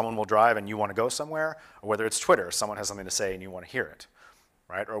 someone will drive and you want to go somewhere, or whether it's Twitter, someone has something to say and you want to hear it,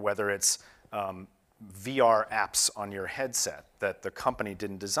 right? Or whether it's VR apps on your headset that the company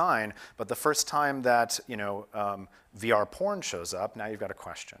didn't design, but the first time that VR porn shows up, now you've got a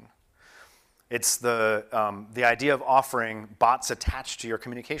question. It's the idea of offering bots attached to your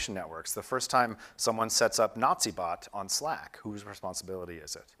communication networks. The first time someone sets up NaziBot on Slack, whose responsibility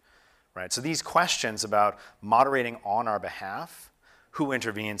is it? Right? So these questions about moderating on our behalf, who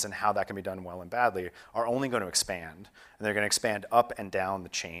intervenes and how that can be done well and badly, are only going to expand. And they're going to expand up and down the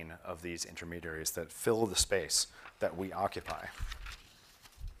chain of these intermediaries that fill the space that we occupy.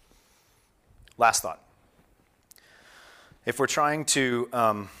 Last thought. If we're trying to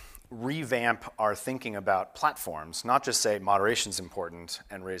revamp our thinking about platforms, not just say moderation is important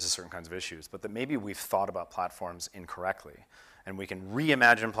and raises certain kinds of issues, but that maybe we've thought about platforms incorrectly. And we can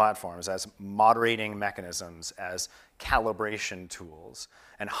reimagine platforms as moderating mechanisms, as calibration tools,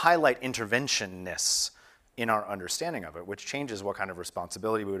 and highlight interventionness in our understanding of it, which changes what kind of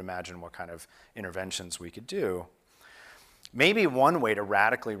responsibility we would imagine, what kind of interventions we could do. Maybe one way to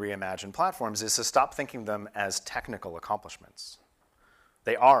radically reimagine platforms is to stop thinking them as technical accomplishments.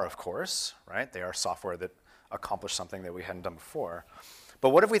 They are, of course, right? They are software that accomplish something that we hadn't done before. But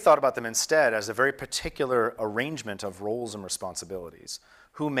what if we thought about them instead as a very particular arrangement of roles and responsibilities?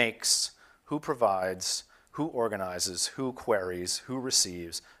 Who makes, who provides, who organizes, who queries, who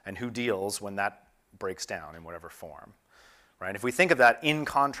receives, and who deals when that breaks down in whatever form, right? If we think of that in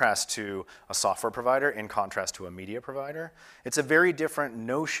contrast to a software provider, in contrast to a media provider, it's a very different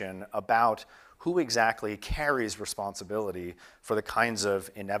notion about who exactly carries responsibility for the kinds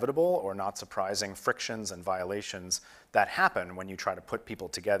of inevitable or not surprising frictions and violations that happen when you try to put people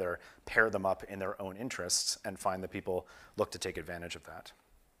together, pair them up in their own interests, and find that people look to take advantage of that.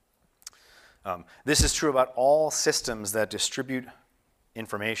 This is true about all systems that distribute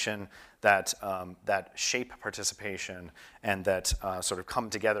information, that shape participation, and that sort of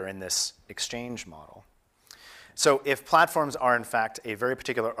come together in this exchange model. So if platforms are in fact a very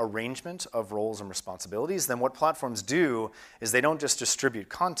particular arrangement of roles and responsibilities, then what platforms do is they don't just distribute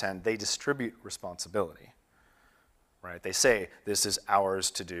content, they distribute responsibility, right? They say, this is ours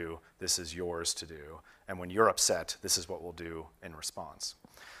to do, this is yours to do, and when you're upset, this is what we'll do in response.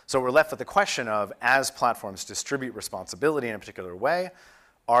 So we're left with the question of, as platforms distribute responsibility in a particular way,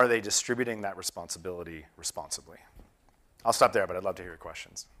 are they distributing that responsibility responsibly? I'll stop there, but I'd love to hear your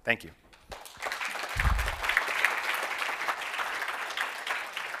questions. Thank you.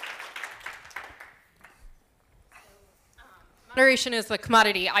 Moderation is the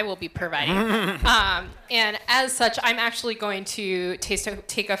commodity I will be providing. And as such, I'm actually going to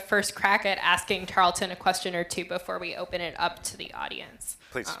take a first crack at asking Tarleton a question or two before we open it up to the audience.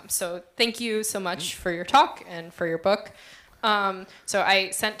 Please. So thank you so much for your talk and for your book. So I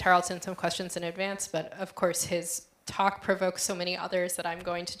sent Tarleton some questions in advance, but of course his talk provokes so many others that I'm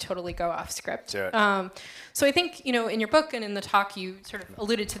going to totally go off script. Do it. So I think, in your book and in the talk, you sort of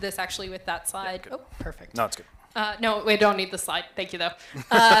alluded to this actually with that slide. Yeah, oh, perfect. No, it's good. No, we don't need the slide. Thank you, though.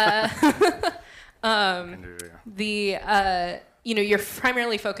 You're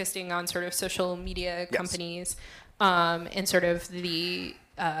primarily focusing on sort of social media companies, and sort of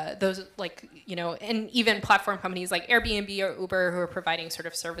those and even platform companies like Airbnb or Uber who are providing sort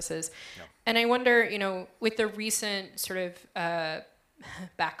of services. Yep. And I wonder, with the recent sort of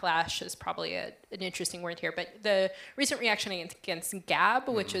backlash is probably an interesting word here, but the recent reaction against Gab,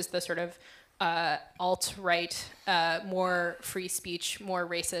 which is the sort of alt-right, more free speech, more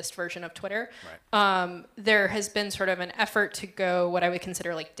racist version of Twitter. Right. There has been sort of an effort to go what I would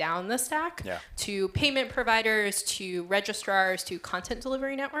consider like down the stack to payment providers, to registrars, to content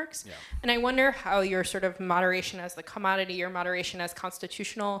delivery networks. Yeah. And I wonder how your sort of moderation as the commodity or moderation as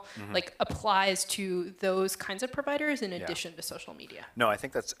constitutional like applies to those kinds of providers in addition to social media. No, I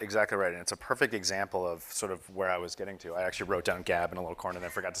think that's exactly right. And it's a perfect example of sort of where I was getting to. I actually wrote down Gab in a little corner and I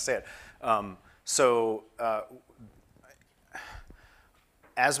forgot to say it.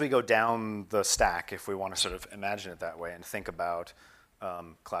 As we go down the stack, if we want to sort of imagine it that way and think about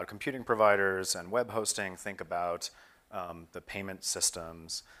cloud computing providers and web hosting, think about the payment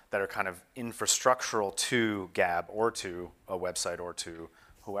systems that are kind of infrastructural to Gab or to a website or to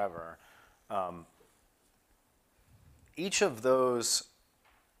whoever, each of those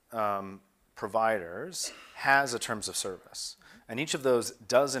providers has a terms of service. And each of those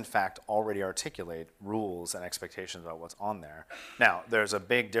does, in fact, already articulate rules and expectations about what's on there. Now, there's a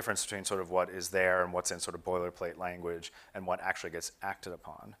big difference between sort of what is there and what's in sort of boilerplate language and what actually gets acted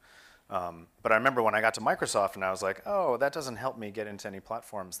upon. But I remember when I got to Microsoft and I was like, oh, that doesn't help me get into any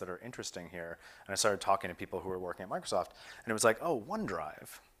platforms that are interesting here. And I started talking to people who were working at Microsoft. And it was like, oh, OneDrive.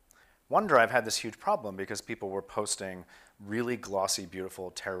 OneDrive had this huge problem because people were posting really glossy, beautiful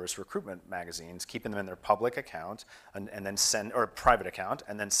terrorist recruitment magazines, keeping them in their public account and then or private account,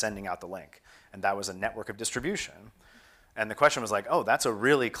 and then sending out the link. And that was a network of distribution. And the question was like, oh, that's a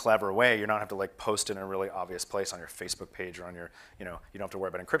really clever way. You don't have to like post it in a really obvious place on your Facebook page or on your, you don't have to worry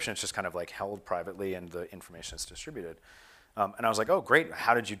about encryption. It's just kind of like held privately and the information is distributed. And I was like, oh, great.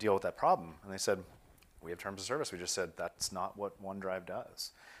 How did you deal with that problem? And they said, we have terms of service. We just said that's not what OneDrive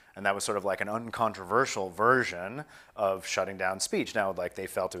does. And that was sort of like an uncontroversial version of shutting down speech. Now, like they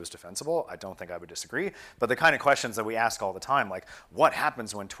felt it was defensible. I don't think I would disagree. But the kind of questions that we ask all the time, like what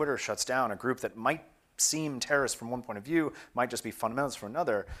happens when Twitter shuts down a group that might seem terrorist from one point of view might just be fundamentalist from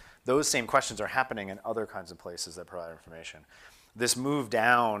another. Those same questions are happening in other kinds of places that provide information. This move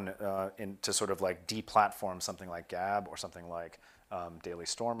down into sort of like deplatform something like Gab or something like Daily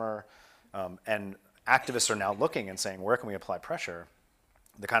Stormer, and activists are now looking and saying, where can we apply pressure?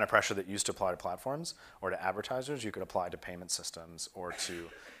 The kind of pressure that used to apply to platforms or to advertisers, you could apply to payment systems or to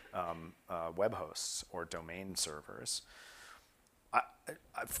web hosts or domain servers.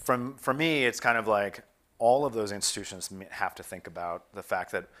 For me, it's kind of like all of those institutions have to think about the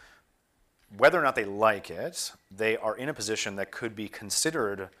fact that whether or not they like it, they are in a position that could be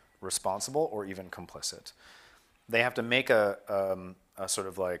considered responsible or even complicit. They have to make a sort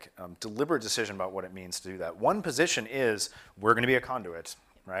of like deliberate decision about what it means to do that. One position is we're going to be a conduit,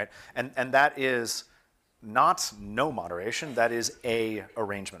 right? And that is not no moderation, that is a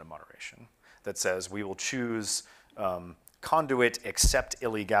arrangement of moderation that says we will choose conduit except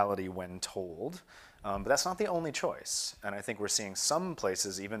illegality when told. But that's not the only choice. And I think we're seeing some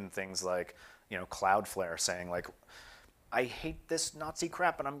places, even things like Cloudflare saying like, I hate this Nazi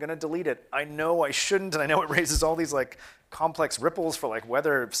crap and I'm going to delete it. I know I shouldn't, and I know it raises all these like complex ripples for like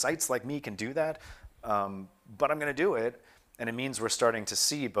whether sites like me can do that, but I'm going to do it. And it means we're starting to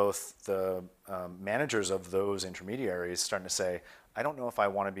see both the managers of those intermediaries starting to say, I don't know if I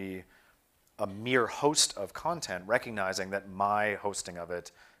want to be a mere host of content, recognizing that my hosting of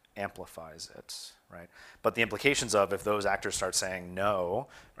it amplifies it, right? But the implications of if those actors start saying no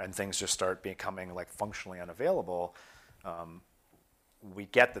and things just start becoming like functionally unavailable, we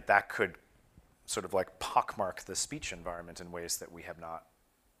get that could sort of like pockmark the speech environment in ways that we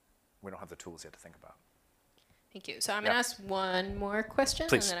don't have the tools yet to think about. Thank you. So I'm going to ask one more question,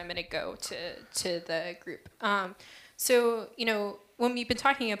 Please. and then I'm going to go to the group. So, when we've been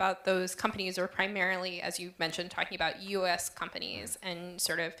talking about those companies, or primarily, as you mentioned, talking about U.S. companies and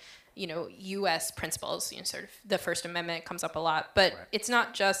sort of, U.S. principles, sort of the First Amendment comes up a lot. But Right. It's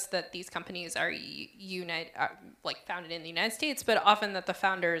not just that these companies are founded in the United States, but often that the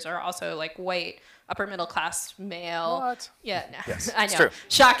founders are also like white, upper middle class male. What? Yeah, no, Yes, I it's know, true.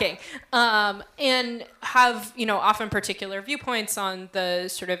 shocking, and have often particular viewpoints on the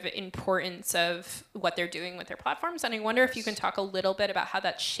sort of importance of what they're doing with their platforms. And I wonder if you can talk a little bit about how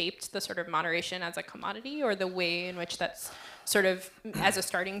that shaped the sort of moderation as a commodity, or the way in which that's sort of, as a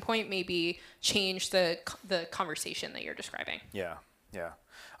starting point, maybe change the conversation that you're describing. Yeah.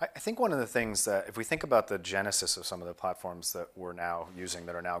 I think one of the things that, if we think about the genesis of some of the platforms that we're now using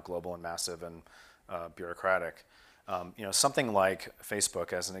that are now global and massive and bureaucratic, something like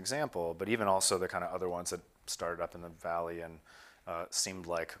Facebook as an example, but even also the kind of other ones that started up in the Valley and seemed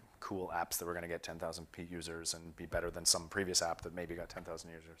like cool apps that were going to get 10,000 users and be better than some previous app that maybe got 10,000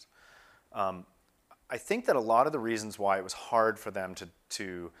 users. I think that a lot of the reasons why it was hard for them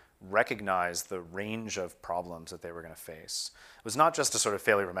to recognize the range of problems that they were going to face was not just a sort of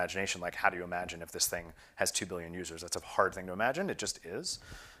failure of imagination, like how do you imagine if this thing has 2 billion users? That's a hard thing to imagine, it just is.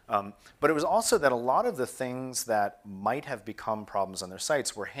 But it was also that a lot of the things that might have become problems on their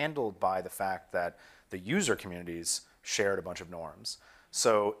sites were handled by the fact that the user communities shared a bunch of norms.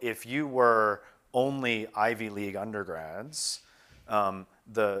 So if you were only Ivy League undergrads,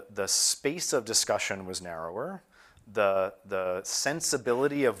 the space of discussion was narrower. The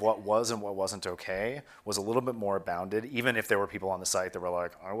sensibility of what was and what wasn't okay was a little bit more bounded, even if there were people on the site that were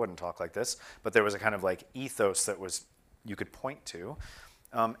like, I wouldn't talk like this. But there was a kind of like ethos that you could point to.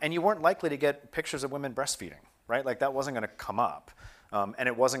 And you weren't likely to get pictures of women breastfeeding, right? Like that wasn't going to come up. And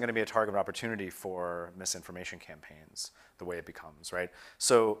it wasn't going to be a target of opportunity for misinformation campaigns the way it becomes, right?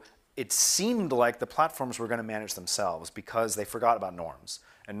 So it seemed like the platforms were going to manage themselves because they forgot about norms.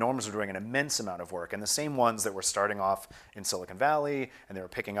 And norms were doing an immense amount of work. And the same ones that were starting off in Silicon Valley, and they were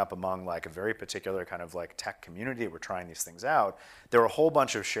picking up among like a very particular kind of like tech community that were trying these things out, there were a whole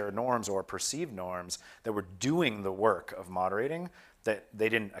bunch of shared norms or perceived norms that were doing the work of moderating that they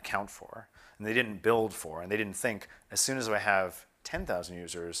didn't account for, and they didn't build for, and they didn't think, as soon as I have 10,000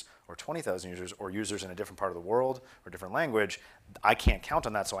 users or 20,000 users or users in a different part of the world or different language, I can't count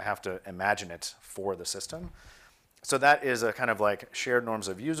on that, so I have to imagine it for the system. So that is a kind of like shared norms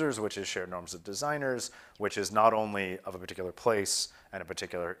of users, which is shared norms of designers, which is not only of a particular place and a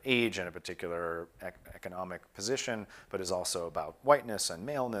particular age and a particular economic position, but is also about whiteness and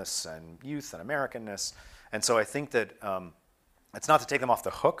maleness and youth and Americanness. And so I think that it's not to take them off the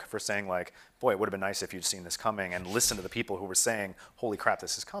hook for saying like, boy, it would have been nice if you'd seen this coming and listen to the people who were saying, holy crap,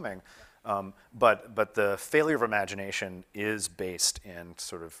 this is coming. But the failure of imagination is based in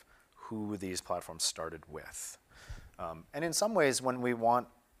sort of who these platforms started with. And in some ways, when we want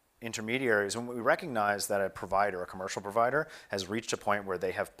intermediaries, when we recognize that a provider, a commercial provider, has reached a point where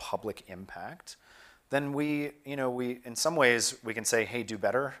they have public impact, then we in some ways we can say, hey, do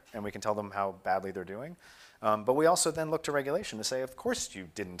better, and we can tell them how badly they're doing. But we also then look to regulation to say, of course you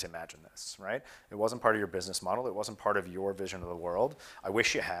didn't imagine this, right? It wasn't part of your business model. It wasn't part of your vision of the world. I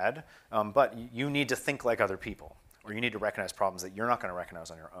wish you had, but you need to think like other people, or you need to recognize problems that you're not going to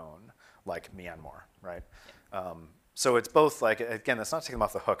recognize on your own, like Myanmar, right? So it's both like, again, that's not taking them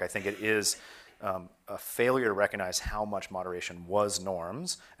off the hook. I think it is a failure to recognize how much moderation was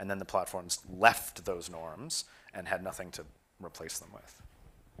norms, and then the platforms left those norms and had nothing to replace them with.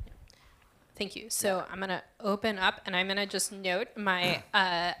 Thank you. So I'm going to open up, and I'm going to just note my,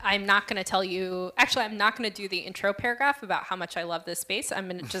 I'm not going to tell you, actually, I'm not going to do the intro paragraph about how much I love this space. I'm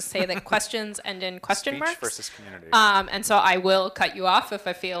going to just say that questions end in question marks. Speech versus community. And so I will cut you off if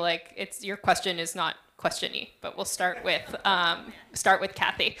I feel like your question is not question-y, but we'll start with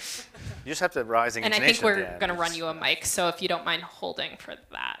Kathy. You just have to rise in and I intonation. think we're going to run you a mic, so if you don't mind holding for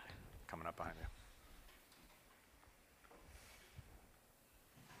that. Coming up behind you.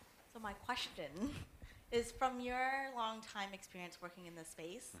 So my question is, from your long time experience working in this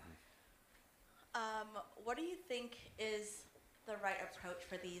space, what do you think is the right approach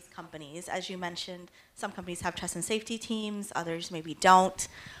for these companies? As you mentioned, some companies have trust and safety teams, others maybe don't.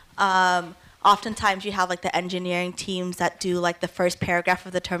 Oftentimes you have like the engineering teams that do like the first paragraph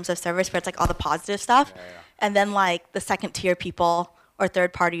of the terms of service where it's like all the positive stuff. Yeah. And then like the second tier people or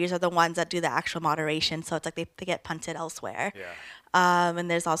third parties are the ones that do the actual moderation. So it's like they get punted elsewhere. Yeah. And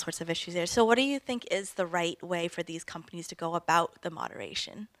there's all sorts of issues there. So what do you think is the right way for these companies to go about the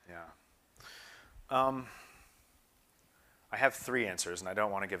moderation? Yeah. I have 3 answers, and I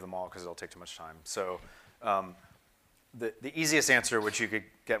don't want to give them all because it'll take too much time. So the easiest answer, which you could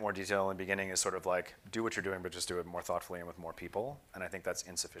get more detail in the beginning, is sort of like, do what you're doing, but just do it more thoughtfully and with more people. And I think that's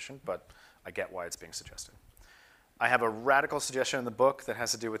insufficient, but I get why it's being suggested. I have a radical suggestion in the book that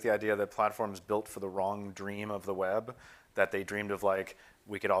has to do with the idea that platforms built for the wrong dream of the web, that they dreamed of like,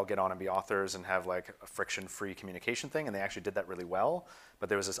 we could all get on and be authors and have like a friction-free communication thing, and they actually did that really well. But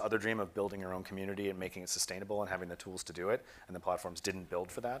there was this other dream of building your own community and making it sustainable and having the tools to do it, and the platforms didn't build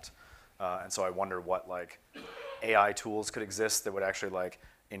for that. And so I wonder what like AI tools could exist that would actually like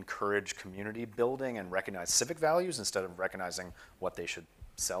encourage community building and recognize civic values instead of recognizing what they should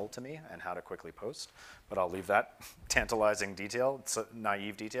sell to me and how to quickly post. But I'll leave that tantalizing detail. It's a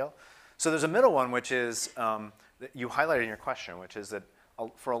naive detail. So there's a middle one, which is that you highlighted in your question, which is that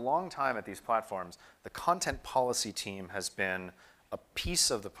for a long time at these platforms, the content policy team has been a piece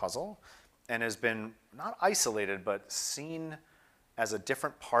of the puzzle and has been not isolated, but seen as a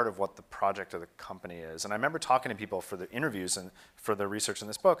different part of what the project of the company is. And I remember talking to people for the interviews and for the research in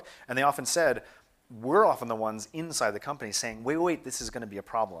this book, and they often said, we're often the ones inside the company saying, wait, this is going to be a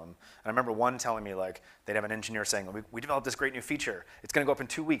problem. And I remember one telling me, like, they'd have an engineer saying, we developed this great new feature. It's going to go up in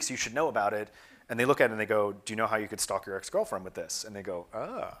 2 weeks. You should know about it. And they look at it and they go, do you know how you could stalk your ex-girlfriend with this? And they go,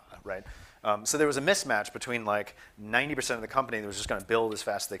 right. So there was a mismatch between like 90% of the company that was just going to build as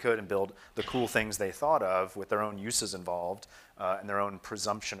fast as they could and build the cool things they thought of with their own uses involved and their own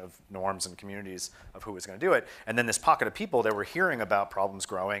presumption of norms and communities of who was going to do it. And then this pocket of people that were hearing about problems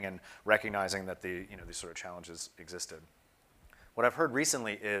growing and recognizing that these sort of challenges existed. What I've heard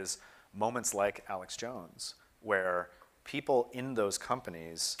recently is moments like Alex Jones, where people in those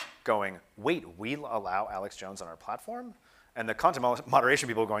companies going, wait, we allow Alex Jones on our platform? And the content moderation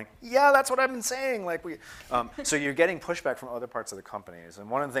people going, yeah, that's what I've been saying. Like so you're getting pushback from other parts of the companies.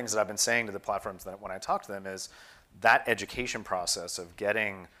 And one of the things that I've been saying to the platforms that when I talk to them is that education process of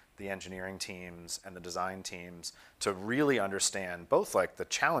getting the engineering teams and the design teams to really understand both like the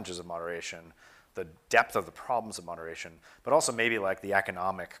challenges of moderation, the depth of the problems of moderation, but also maybe like the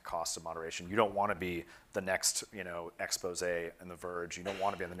economic costs of moderation. You don't want to be the next, expose in The Verge. You don't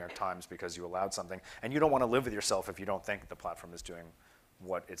want to be in the New York Times because you allowed something, and you don't want to live with yourself if you don't think the platform is doing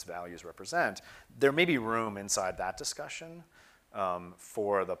what its values represent. There may be room inside that discussion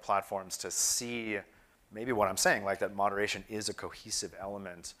for the platforms to see maybe what I'm saying, like that moderation is a cohesive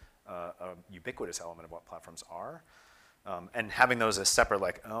element, a ubiquitous element of what platforms are. And having those as separate,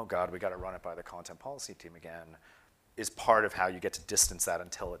 like, oh God, we got to run it by the content policy team again, is part of how you get to distance that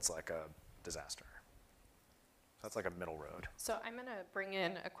until it's like a disaster. So that's like a middle road. So I'm going to bring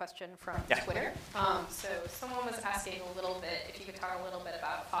in a question from Yeah. Twitter. So someone was asking a little bit, if you could talk a little bit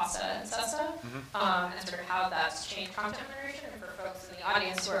about FOSTA and SESTA, and sort of how that's changed content moderation. And for folks in the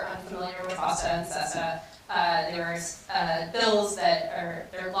audience who are unfamiliar with FOSTA and SESTA, there's bills that are,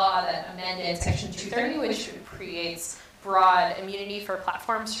 their law that amended Section 230, which creates broad immunity for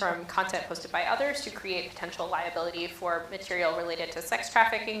platforms from content posted by others to create potential liability for material related to sex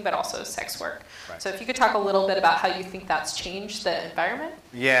trafficking, but also sex work. Right. So if you could talk a little bit about how you think that's changed the environment.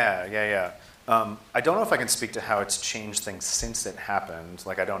 Yeah. I don't know if I can speak to how it's changed things since it happened.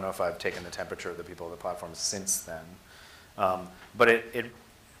 Like, I don't know if I've taken the temperature of the people of the platform since then. But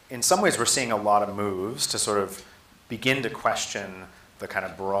in some ways, we're seeing a lot of moves to sort of begin to question the kind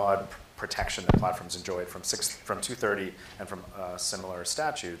of broad protection that platforms enjoyed from 230 and from similar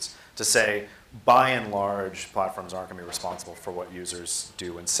statutes to say, by and large, platforms aren't going to be responsible for what users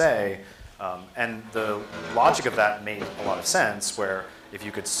do and say. And the logic of that made a lot of sense, where if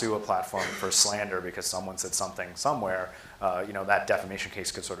you could sue a platform for slander because someone said something somewhere, that defamation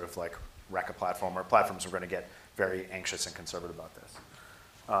case could sort of like wreck a platform, or platforms are going to get very anxious and conservative about this.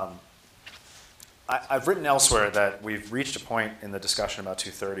 I've written elsewhere that we've reached a point in the discussion about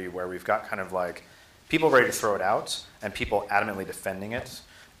 230 where we've got kind of like people ready to throw it out and people adamantly defending it,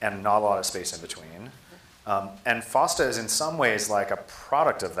 and not a lot of space in between. And FOSTA is in some ways like a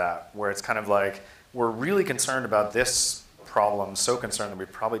product of that, where it's kind of like, we're really concerned about this problem, so concerned that we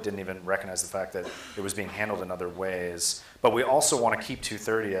probably didn't even recognize the fact that it was being handled in other ways. But we also want to keep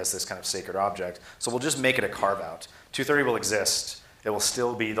 230 as this kind of sacred object, so we'll just make it a carve-out. 230 will exist. It will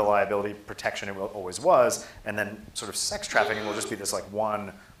still be the liability protection it always was, and then sort of sex trafficking will just be this like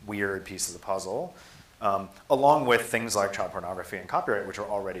one weird piece of the puzzle, along with things like child pornography and copyright, which are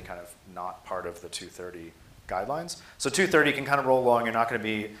already kind of not part of the 230 guidelines. So 230 can kind of roll along. You're not going to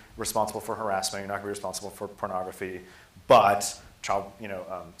be responsible for harassment. You're not going to be responsible for pornography, but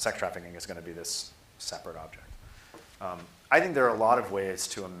sex trafficking is going to be this separate object. I think there are a lot of ways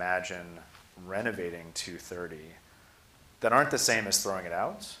to imagine renovating 230 that aren't the same as throwing it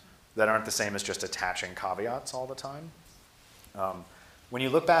out, that aren't the same as just attaching caveats all the time. When you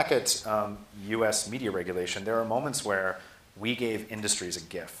look back at US media regulation, there are moments where we gave industries a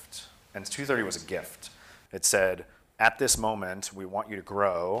gift, and 230 was a gift. It said, at this moment, we want you to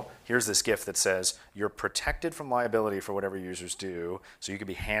grow. Here's this gift that says, you're protected from liability for whatever users do, so you can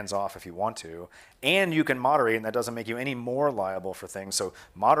be hands-off if you want to, and you can moderate, and that doesn't make you any more liable for things. So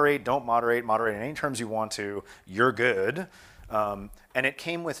moderate, don't moderate, moderate in any terms you want to, you're good. And it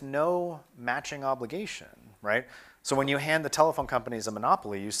came with no matching obligation, right? So when you hand the telephone companies a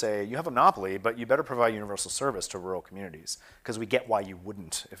monopoly, you say, you have a monopoly, but you better provide universal service to rural communities, because we get why you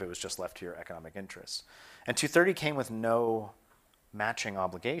wouldn't if it was just left to your economic interests. And 230 came with no matching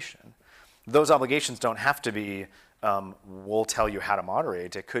obligation. Those obligations don't have to be, we'll tell you how to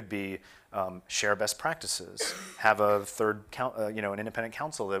moderate. It could be share best practices, have a an independent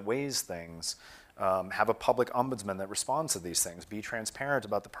counsel that weighs things, have a public ombudsman that responds to these things, be transparent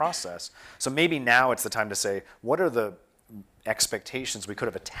about the process. So maybe now it's the time to say, what are the expectations we could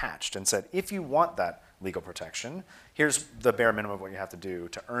have attached and said, if you want that legal protection, here's the bare minimum of what you have to do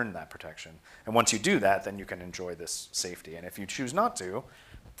to earn that protection. And once you do that, then you can enjoy this safety. And if you choose not to,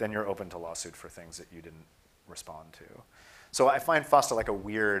 then you're open to lawsuit for things that you didn't respond to. So I find FOSTA like a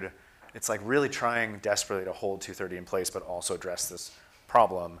weird, it's like really trying desperately to hold 230 in place, but also address this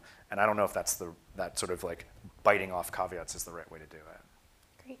problem. And I don't know if that sort of like biting off caveats is the right way to do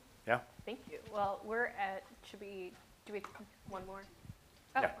it. Great. Yeah? Thank you. Well, we're at, do we one more?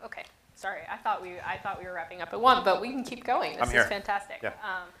 Oh, Yeah. Okay. Sorry, I thought we were wrapping up at 1, but we can keep going. This I'm here. is fantastic. Yeah.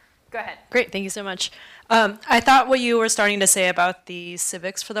 Go ahead. Great, thank you so much. I thought what you were starting to say about the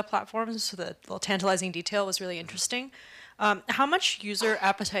civics for the platforms, so the little tantalizing detail, was really interesting. How much user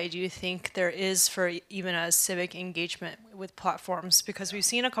appetite do you think there is for even a civic engagement with platforms? Because we've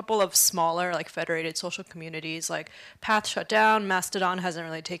seen a couple of smaller, like federated social communities, like Path shut down, Mastodon hasn't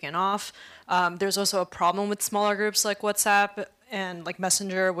really taken off. There's also a problem with smaller groups like WhatsApp and like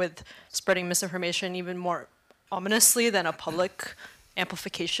Messenger with spreading misinformation even more ominously than a public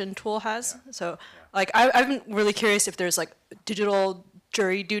amplification tool has. Yeah. So like I'm really curious if there's like digital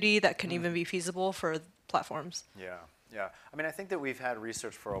jury duty that can even be feasible for platforms. Yeah. Yeah, I mean, I think that we've had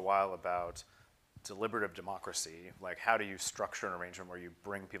research for a while about deliberative democracy, like how do you structure an arrangement where you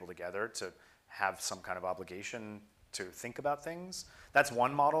bring people together to have some kind of obligation to think about things. That's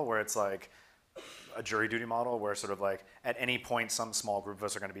one model where it's like a jury duty model where sort of like at any point some small group of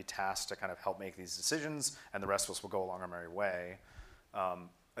us are going to be tasked to kind of help make these decisions and the rest of us will go along our merry way.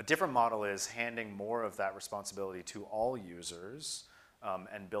 A different model is handing more of that responsibility to all users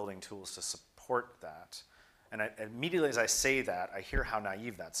and building tools to support that. And immediately as I say that, I hear how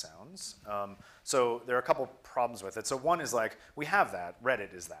naive that sounds. So there are a couple problems with it. So one is like, we have that,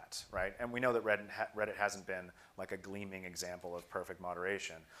 Reddit is that, right? And we know that Reddit hasn't been like a gleaming example of perfect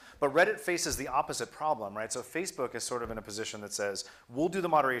moderation. But Reddit faces the opposite problem, right? So Facebook is sort of in a position that says, we'll do the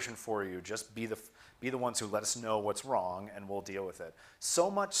moderation for you, just be the ones who let us know what's wrong and we'll deal with it.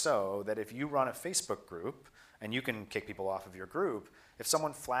 So much so that if you run a Facebook group, and you can kick people off of your group, if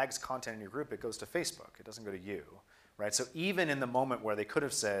someone flags content in your group, it goes to Facebook. It doesn't go to you, right? So even in the moment where they could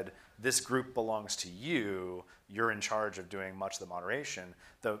have said, this group belongs to you, you're in charge of doing much of the moderation,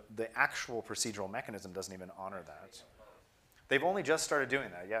 the actual procedural mechanism doesn't even honor that. They've only just started doing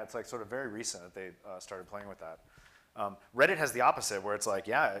that. Yeah, it's like sort of very recent that they started playing with that. Reddit has the opposite, where it's like,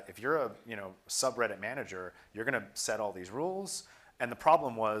 yeah, if you're a subreddit manager, you're going to set all these rules. And the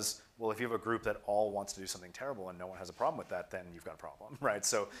problem was, well, if you have a group that all wants to do something terrible and no one has a problem with that, then you've got a problem, right?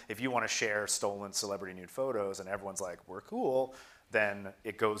 So if you want to share stolen celebrity nude photos and everyone's like, we're cool, then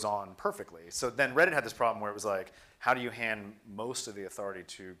it goes on perfectly. So then Reddit had this problem where it was like, how do you hand most of the authority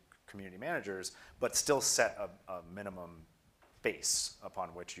to community managers, but still set a minimum base upon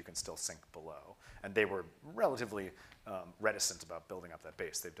which you can still sink below? And they were relatively reticent about building up that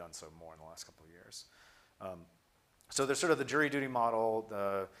base. They've done so more in the last couple of years. So there's sort of the jury duty model.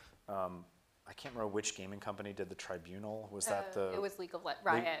 I can't remember which gaming company did the tribunal. Was that the? It was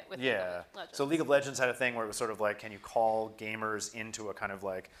Riot with yeah. League of Legends. So League of Legends had a thing where it was sort of like, can you call gamers into a kind of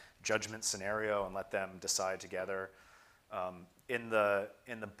like judgment scenario and let them decide together? In the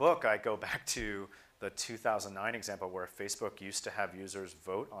book, I go back to the 2009 example where Facebook used to have users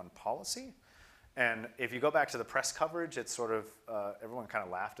vote on policy. And if you go back to the press coverage, it's sort of, everyone kind of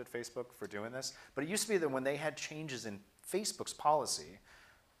laughed at Facebook for doing this. But it used to be that when they had changes in Facebook's policy,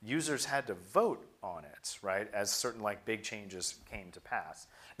 users had to vote on it, right, as certain like big changes came to pass.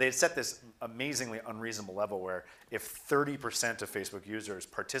 They had set this amazingly unreasonable level where if 30% of Facebook users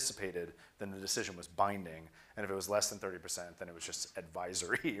participated, then the decision was binding. And if it was less than 30%, then it was just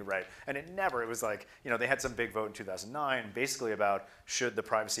advisory, right? And it was like, they had some big vote in 2009, basically about should the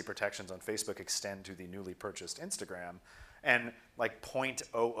privacy protections on Facebook extend to the newly purchased Instagram. And like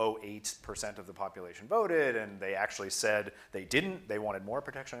 0.008% of the population voted, and they actually said they didn't. They wanted more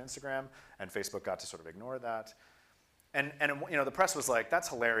protection on Instagram, and Facebook got to sort of ignore that. And the press was like, that's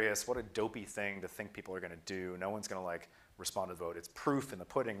hilarious. What a dopey thing to think people are going to do. No one's going to like respond to the vote. It's proof in the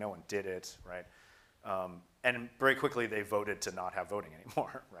pudding. No one did it, right? And very quickly they voted to not have voting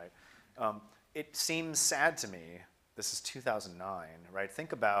anymore, right? It seems sad to me. This is 2009, right?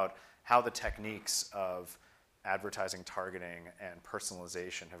 Think about how the techniques of advertising, targeting, and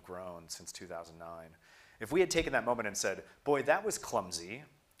personalization have grown since 2009. If we had taken that moment and said, boy, that was clumsy,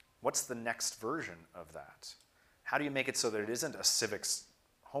 what's the next version of that? How do you make it so that it isn't a civics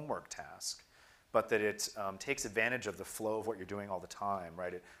homework task, but that it takes advantage of the flow of what you're doing all the time,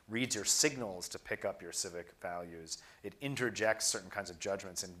 right? It reads your signals to pick up your civic values. It interjects certain kinds of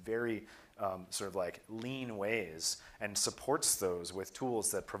judgments in very sort of like lean ways and supports those with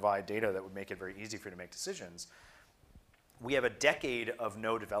tools that provide data that would make it very easy for you to make decisions. We have a decade of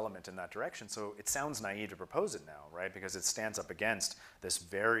no development in that direction, so it sounds naive to propose it now, right? Because it stands up against this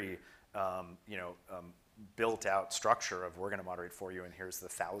very built out structure of we're going to moderate for you and here's the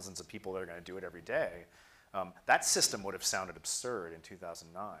thousands of people that are going to do it every day. That system would have sounded absurd in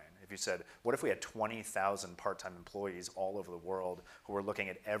 2009. If you said, what if we had 20,000 part-time employees all over the world who were looking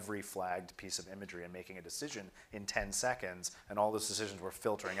at every flagged piece of imagery and making a decision in 10 seconds, and all those decisions were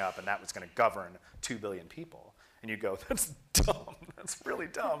filtering up, and that was going to govern 2 billion people? And you go, that's dumb. That's really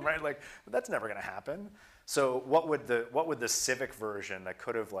dumb, right? Like, that's never going to happen. So what would the civic version that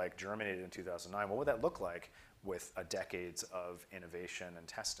could have like germinated in 2009, what would that look like with a decades of innovation and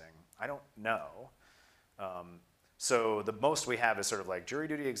testing? I don't know. So the most we have is sort of like jury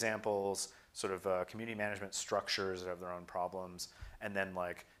duty examples, sort of community management structures that have their own problems, and then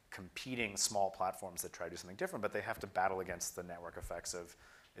like competing small platforms that try to do something different, but they have to battle against the network effects of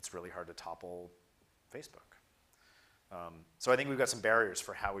it's really hard to topple Facebook. So I think we've got some barriers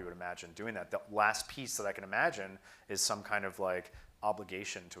for how we would imagine doing that. The last piece that I can imagine is some kind of like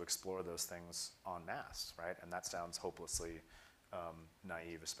obligation to explore those things en masse, right? And that sounds hopelessly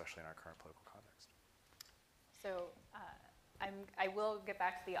naive, especially in our current political context. So I will get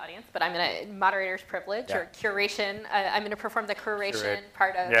back to the audience, but I'm going to moderator's privilege or curation. I'm going to perform the curation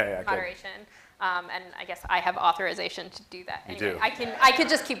part of moderation. And I guess I have authorization to do that. Anyway, you do. I could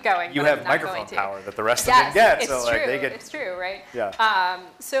just keep going. You but have I'm not microphone going to. power that the rest of them get. It's So true. like they get. It's true, right? Yeah.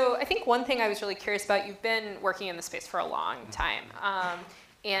 So I think one thing I was really curious about. You've been working in the space for a long time,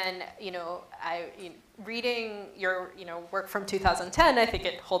 and reading your work from 2010, I think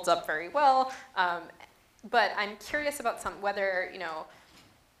it holds up very well. But I'm curious about whether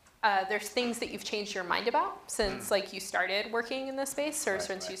there's things that you've changed your mind about since like you started working in this space, or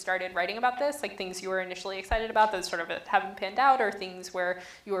since you started writing about this, like things you were initially excited about that sort of haven't panned out, or things where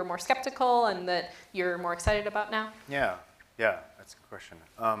you were more skeptical and that you're more excited about now? Yeah, that's a good question.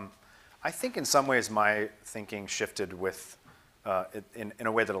 I think in some ways my thinking shifted with in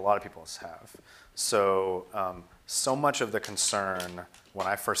a way that a lot of people's have. So so much of the concern when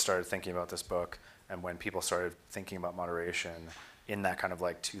I first started thinking about this book and when people started thinking about moderation in that kind of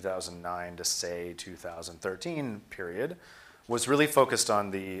like 2009 to say 2013 period, was really focused on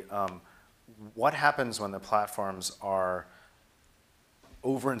the what happens when the platforms are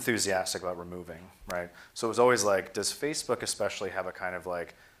over enthusiastic about removing, right? So it was always like, does Facebook especially have a kind of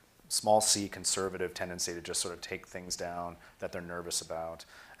like small c conservative tendency to just sort of take things down that they're nervous about?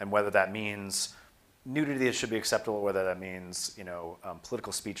 And whether that means nudity that should be acceptable, whether that means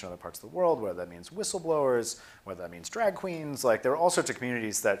political speech in other parts of the world, whether that means whistleblowers, whether that means drag queens. Like there are all sorts of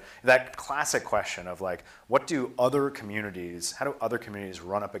communities that classic question of like, what do other communities, how do other communities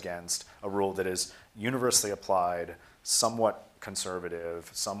run up against a rule that is universally applied, somewhat conservative,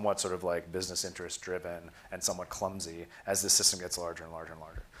 somewhat sort of like business interest driven, and somewhat clumsy as this system gets larger and larger and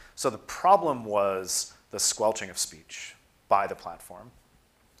larger. So the problem was the squelching of speech by the platform.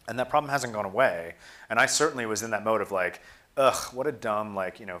 And that problem hasn't gone away. And I certainly was in that mode of like, ugh, what a dumb,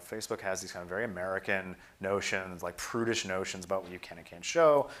 like, Facebook has these kind of very American notions, like prudish notions about what you can and can't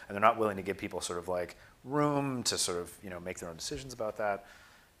show, and they're not willing to give people sort of like room to sort of, make their own decisions about that.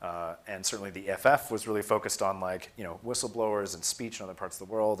 And certainly the EFF was really focused on like, whistleblowers and speech in other parts of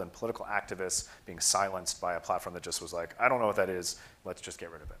the world and political activists being silenced by a platform that just was like, I don't know what that is, let's just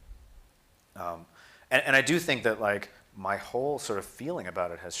get rid of it. And I do think that like my whole sort of feeling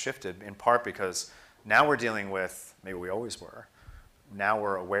about it has shifted in part because now we're dealing with, maybe we always were, now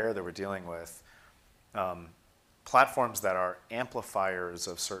we're aware that we're dealing with platforms that are amplifiers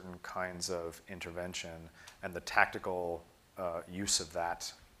of certain kinds of intervention and the tactical use of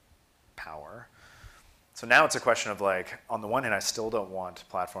that power. So now it's a question of like, on the one hand, I still don't want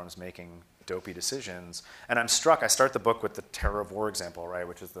platforms making dopey decisions. And I'm struck, I start the book with the terror of war example, right,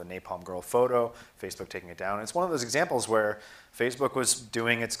 which is the Napalm Girl photo, Facebook taking it down. It's one of those examples where Facebook was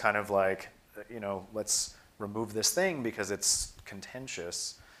doing its kind of like, let's remove this thing because it's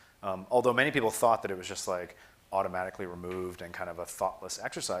contentious. Although many people thought that it was just like automatically removed and kind of a thoughtless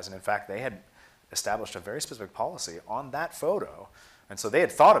exercise. And in fact, they had established a very specific policy on that photo. And so they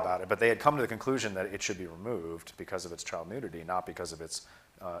had thought about it, but they had come to the conclusion that it should be removed because of its child nudity, not because of its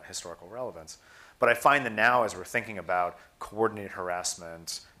historical relevance. But I find that now as we're thinking about coordinated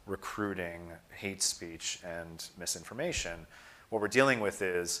harassment, recruiting, hate speech, and misinformation, what we're dealing with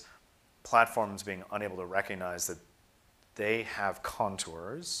is platforms being unable to recognize that they have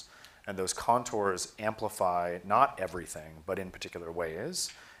contours, and those contours amplify not everything, but in particular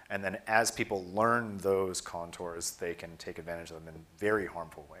ways. And then as people learn those contours, they can take advantage of them in very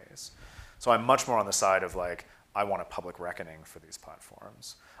harmful ways. So I'm much more on the side of like, I want a public reckoning for these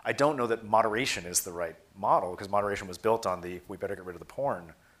platforms. I don't know that moderation is the right model because moderation was built on the we better get rid of the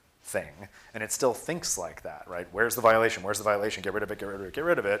porn thing. And it still thinks like that, right? Where's the violation? Where's the violation? Get rid of it, get rid of it, get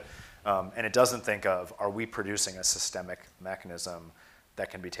rid of it. And it doesn't think of, are we producing a systemic mechanism that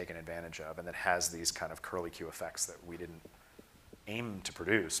can be taken advantage of and that has these kind of curly Q effects that we didn't aim to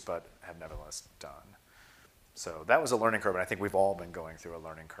produce but have nevertheless done. So that was a learning curve, and I think we've all been going through a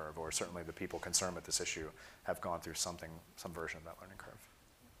learning curve, or certainly the people concerned with this issue have gone through some version of that learning curve.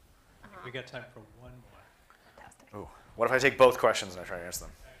 We got time for one more. Fantastic. Ooh, what if I take both questions and I try to answer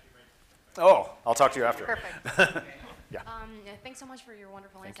them? Oh, I'll talk to you after. Perfect. Yeah. Thanks so much for your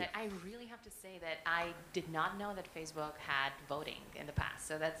wonderful insight. I really have to say that I did not know that Facebook had voting in the past.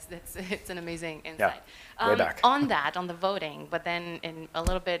 So it's an amazing insight. Yeah, way back. On the voting, but then in a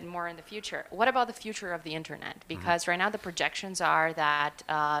little bit more in the future. What about the future of the internet? Because right now the projections are that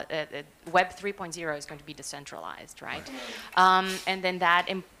Web 3.0 is going to be decentralized, right? And then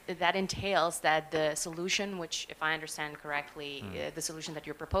that entails that the solution, which, if I understand correctly, the solution that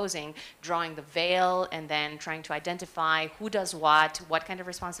you're proposing, drawing the veil and then trying to identify who does what kind of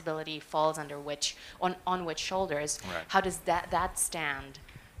responsibility falls under which, on which shoulders. Right. How does that stand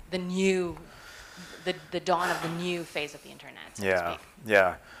the dawn of the new phase of the internet, so to speak?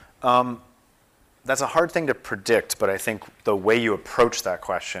 Yeah. That's a hard thing to predict, but I think the way you approach that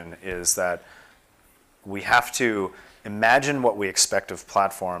question is that we have to imagine what we expect of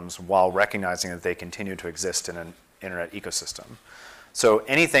platforms while recognizing that they continue to exist in an internet ecosystem. So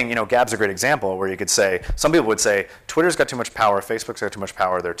anything, Gab's a great example where you could say, some people would say, Twitter's got too much power, Facebook's got too much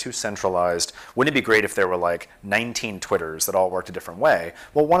power, they're too centralized. Wouldn't it be great if there were like 19 Twitters that all worked a different way?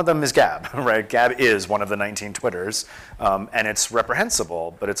 Well, one of them is Gab, right? Gab is one of the 19 Twitters, and it's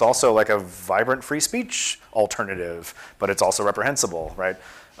reprehensible, but it's also like a vibrant free speech alternative, but it's also reprehensible, right?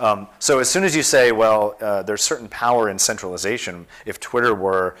 So as soon as you say, well, there's certain power in centralization, if Twitter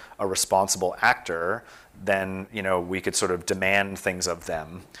were a responsible actor, then we could sort of demand things of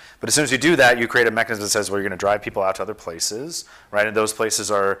them. But as soon as you do that, you create a mechanism that says, well, you're going to drive people out to other places, right? And those places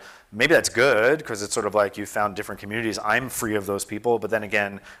are, maybe that's good, because it's sort of like you found different communities. I'm free of those people, but then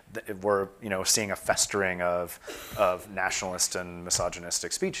again, we're seeing a festering of nationalist and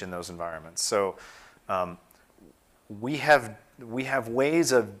misogynistic speech in those environments. So we have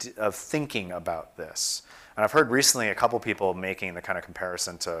ways of thinking about this. And I've heard recently a couple people making the kind of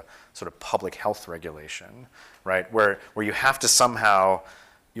comparison to sort of public health regulation, right? Where you have to somehow,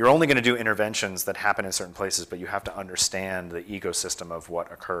 you're only going to do interventions that happen in certain places, but you have to understand the ecosystem of what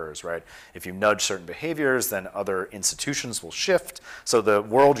occurs, right? If you nudge certain behaviors, then other institutions will shift. So the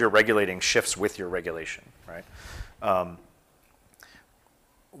world you're regulating shifts with your regulation, right?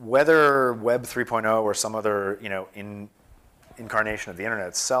 Whether Web 3.0 or some other incarnation of the internet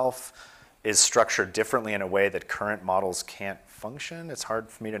itself is structured differently in a way that current models can't function, it's hard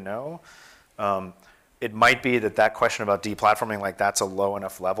for me to know. It might be that question about deplatforming, like that's a low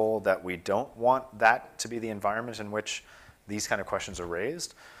enough level that we don't want that to be the environment in which these kind of questions are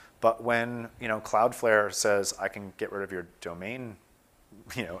raised. But when Cloudflare says, I can get rid of your domain,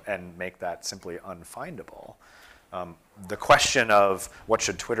 and make that simply unfindable, the question of what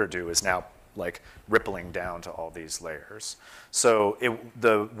should Twitter do is now like rippling down to all these layers. So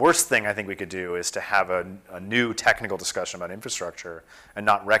the worst thing I think we could do is to have a new technical discussion about infrastructure and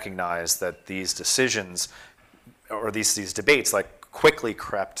not recognize that these decisions or these debates like quickly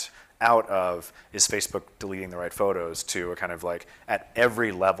crept out of, is Facebook deleting the right photos, to a kind of like at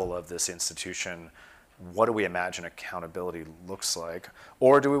every level of this institution, what do we imagine accountability looks like?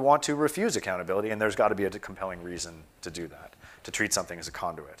 Or do we want to refuse accountability? And there's got to be a compelling reason to do that, to treat something as a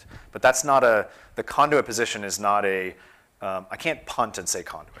conduit. But that's not the conduit position is not I can't punt and say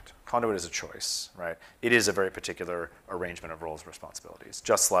conduit. Conduit is a choice, right? It is a very particular arrangement of roles and responsibilities,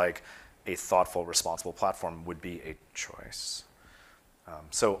 just like a thoughtful, responsible platform would be a choice.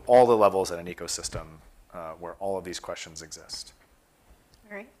 So all the levels in an ecosystem where all of these questions exist.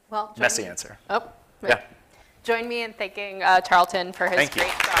 All right. Well, Messy answer. Oh, yeah. Join me in thanking Tarleton for his Thank you.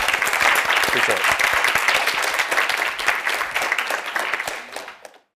 great talk. Appreciate it.